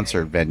the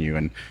concert venue,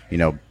 and, you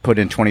know, put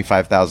in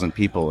 25,000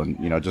 people and,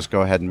 you know, just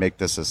go ahead and make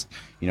this as,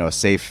 you know, a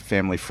safe,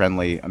 family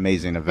friendly,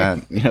 amazing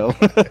event. You know,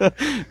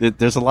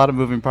 there's a lot of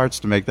moving parts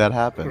to make that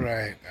happen.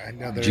 Right, I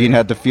know. Gene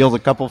had to field a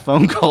couple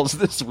phone calls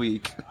this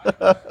week.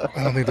 I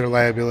don't think their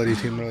liability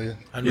team really.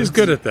 He's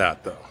good at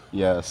that, though.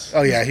 Yes.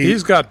 Oh yeah,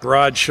 He's got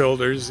broad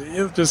shoulders.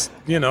 He'll just,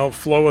 you know,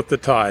 flow with the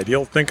tide.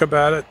 He'll think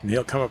about it, and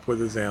he'll come up with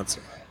his answer.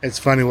 It's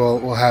funny.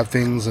 We'll have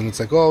things, and it's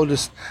like, oh,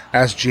 just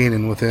ask Gene,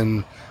 and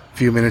within a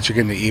few minutes you're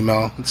getting an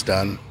email. It's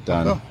done.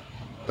 Done.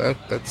 Oh,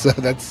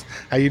 that's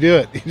how you do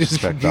it. You just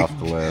Checked off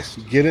the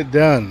list. Get it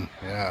done.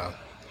 Yeah,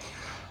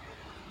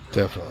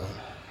 definitely.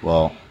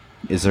 Well,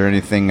 is there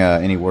anything,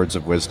 any words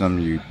of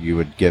wisdom you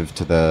would give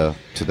to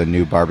the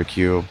new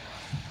barbecuer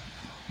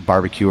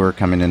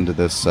coming into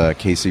this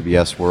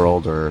KCBS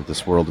world, or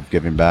this world of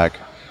giving back?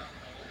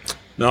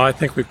 No, I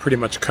think we pretty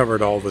much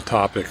covered all the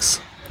topics.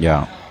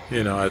 Yeah.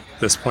 You know, at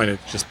this point,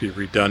 it'd just be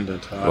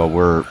redundant. Well,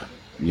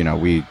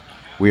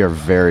 we are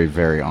very,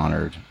 very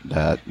honored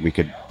that we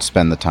could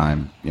spend the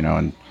time, you know,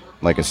 and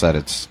like I said,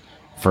 it's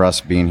for us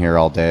being here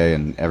all day,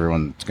 and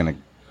everyone's going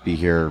to be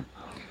here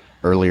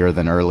earlier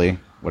than early,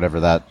 whatever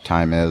that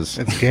time is.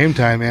 It's game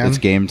time, man. It's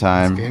game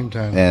time. It's game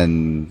time.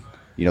 And,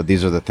 you know,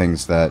 these are the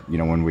things that, you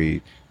know,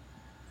 when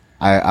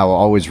I will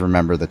always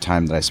remember the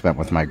time that I spent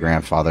with my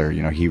grandfather.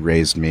 You know, he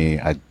raised me.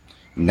 I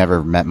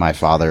never met my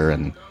father,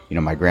 and, you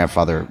know, my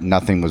grandfather,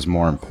 nothing was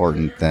more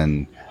important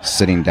than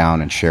sitting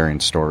down and sharing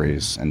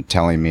stories and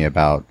telling me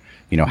about,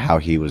 you know, how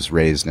he was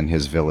raised in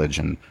his village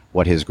and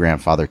what his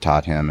grandfather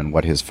taught him and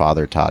what his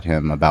father taught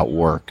him about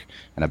work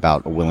and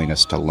about a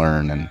willingness to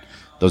learn. And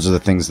those are the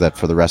things that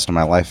for the rest of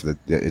my life, that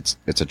it's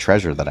a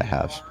treasure that I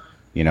have,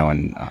 you know,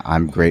 and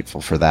I'm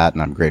grateful for that.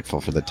 And I'm grateful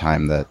for the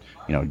time that,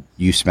 you know,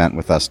 you spent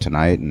with us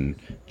tonight, and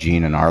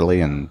Gene and Arlie,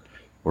 and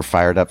we're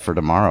fired up for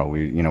tomorrow.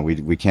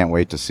 We can't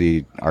wait to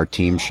see our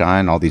team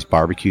shine, all these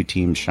barbecue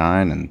teams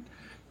shine, and,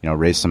 you know,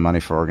 raise some money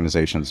for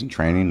organizations and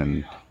training,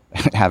 and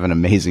have an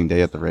amazing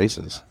day at the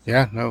races.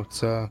 Yeah, no,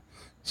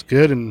 it's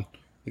good, and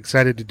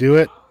excited to do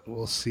it.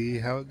 We'll see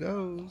how it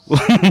goes.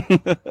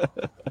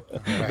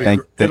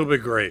 It'll be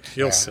great.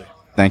 You'll see.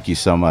 Thank you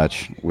so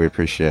much. We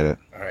appreciate it.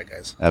 All right,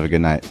 guys. Have a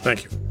good night.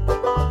 Thank you.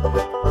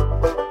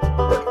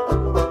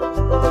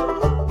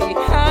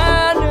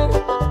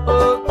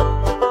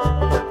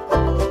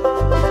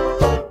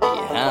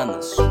 Behind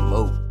the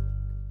smoke.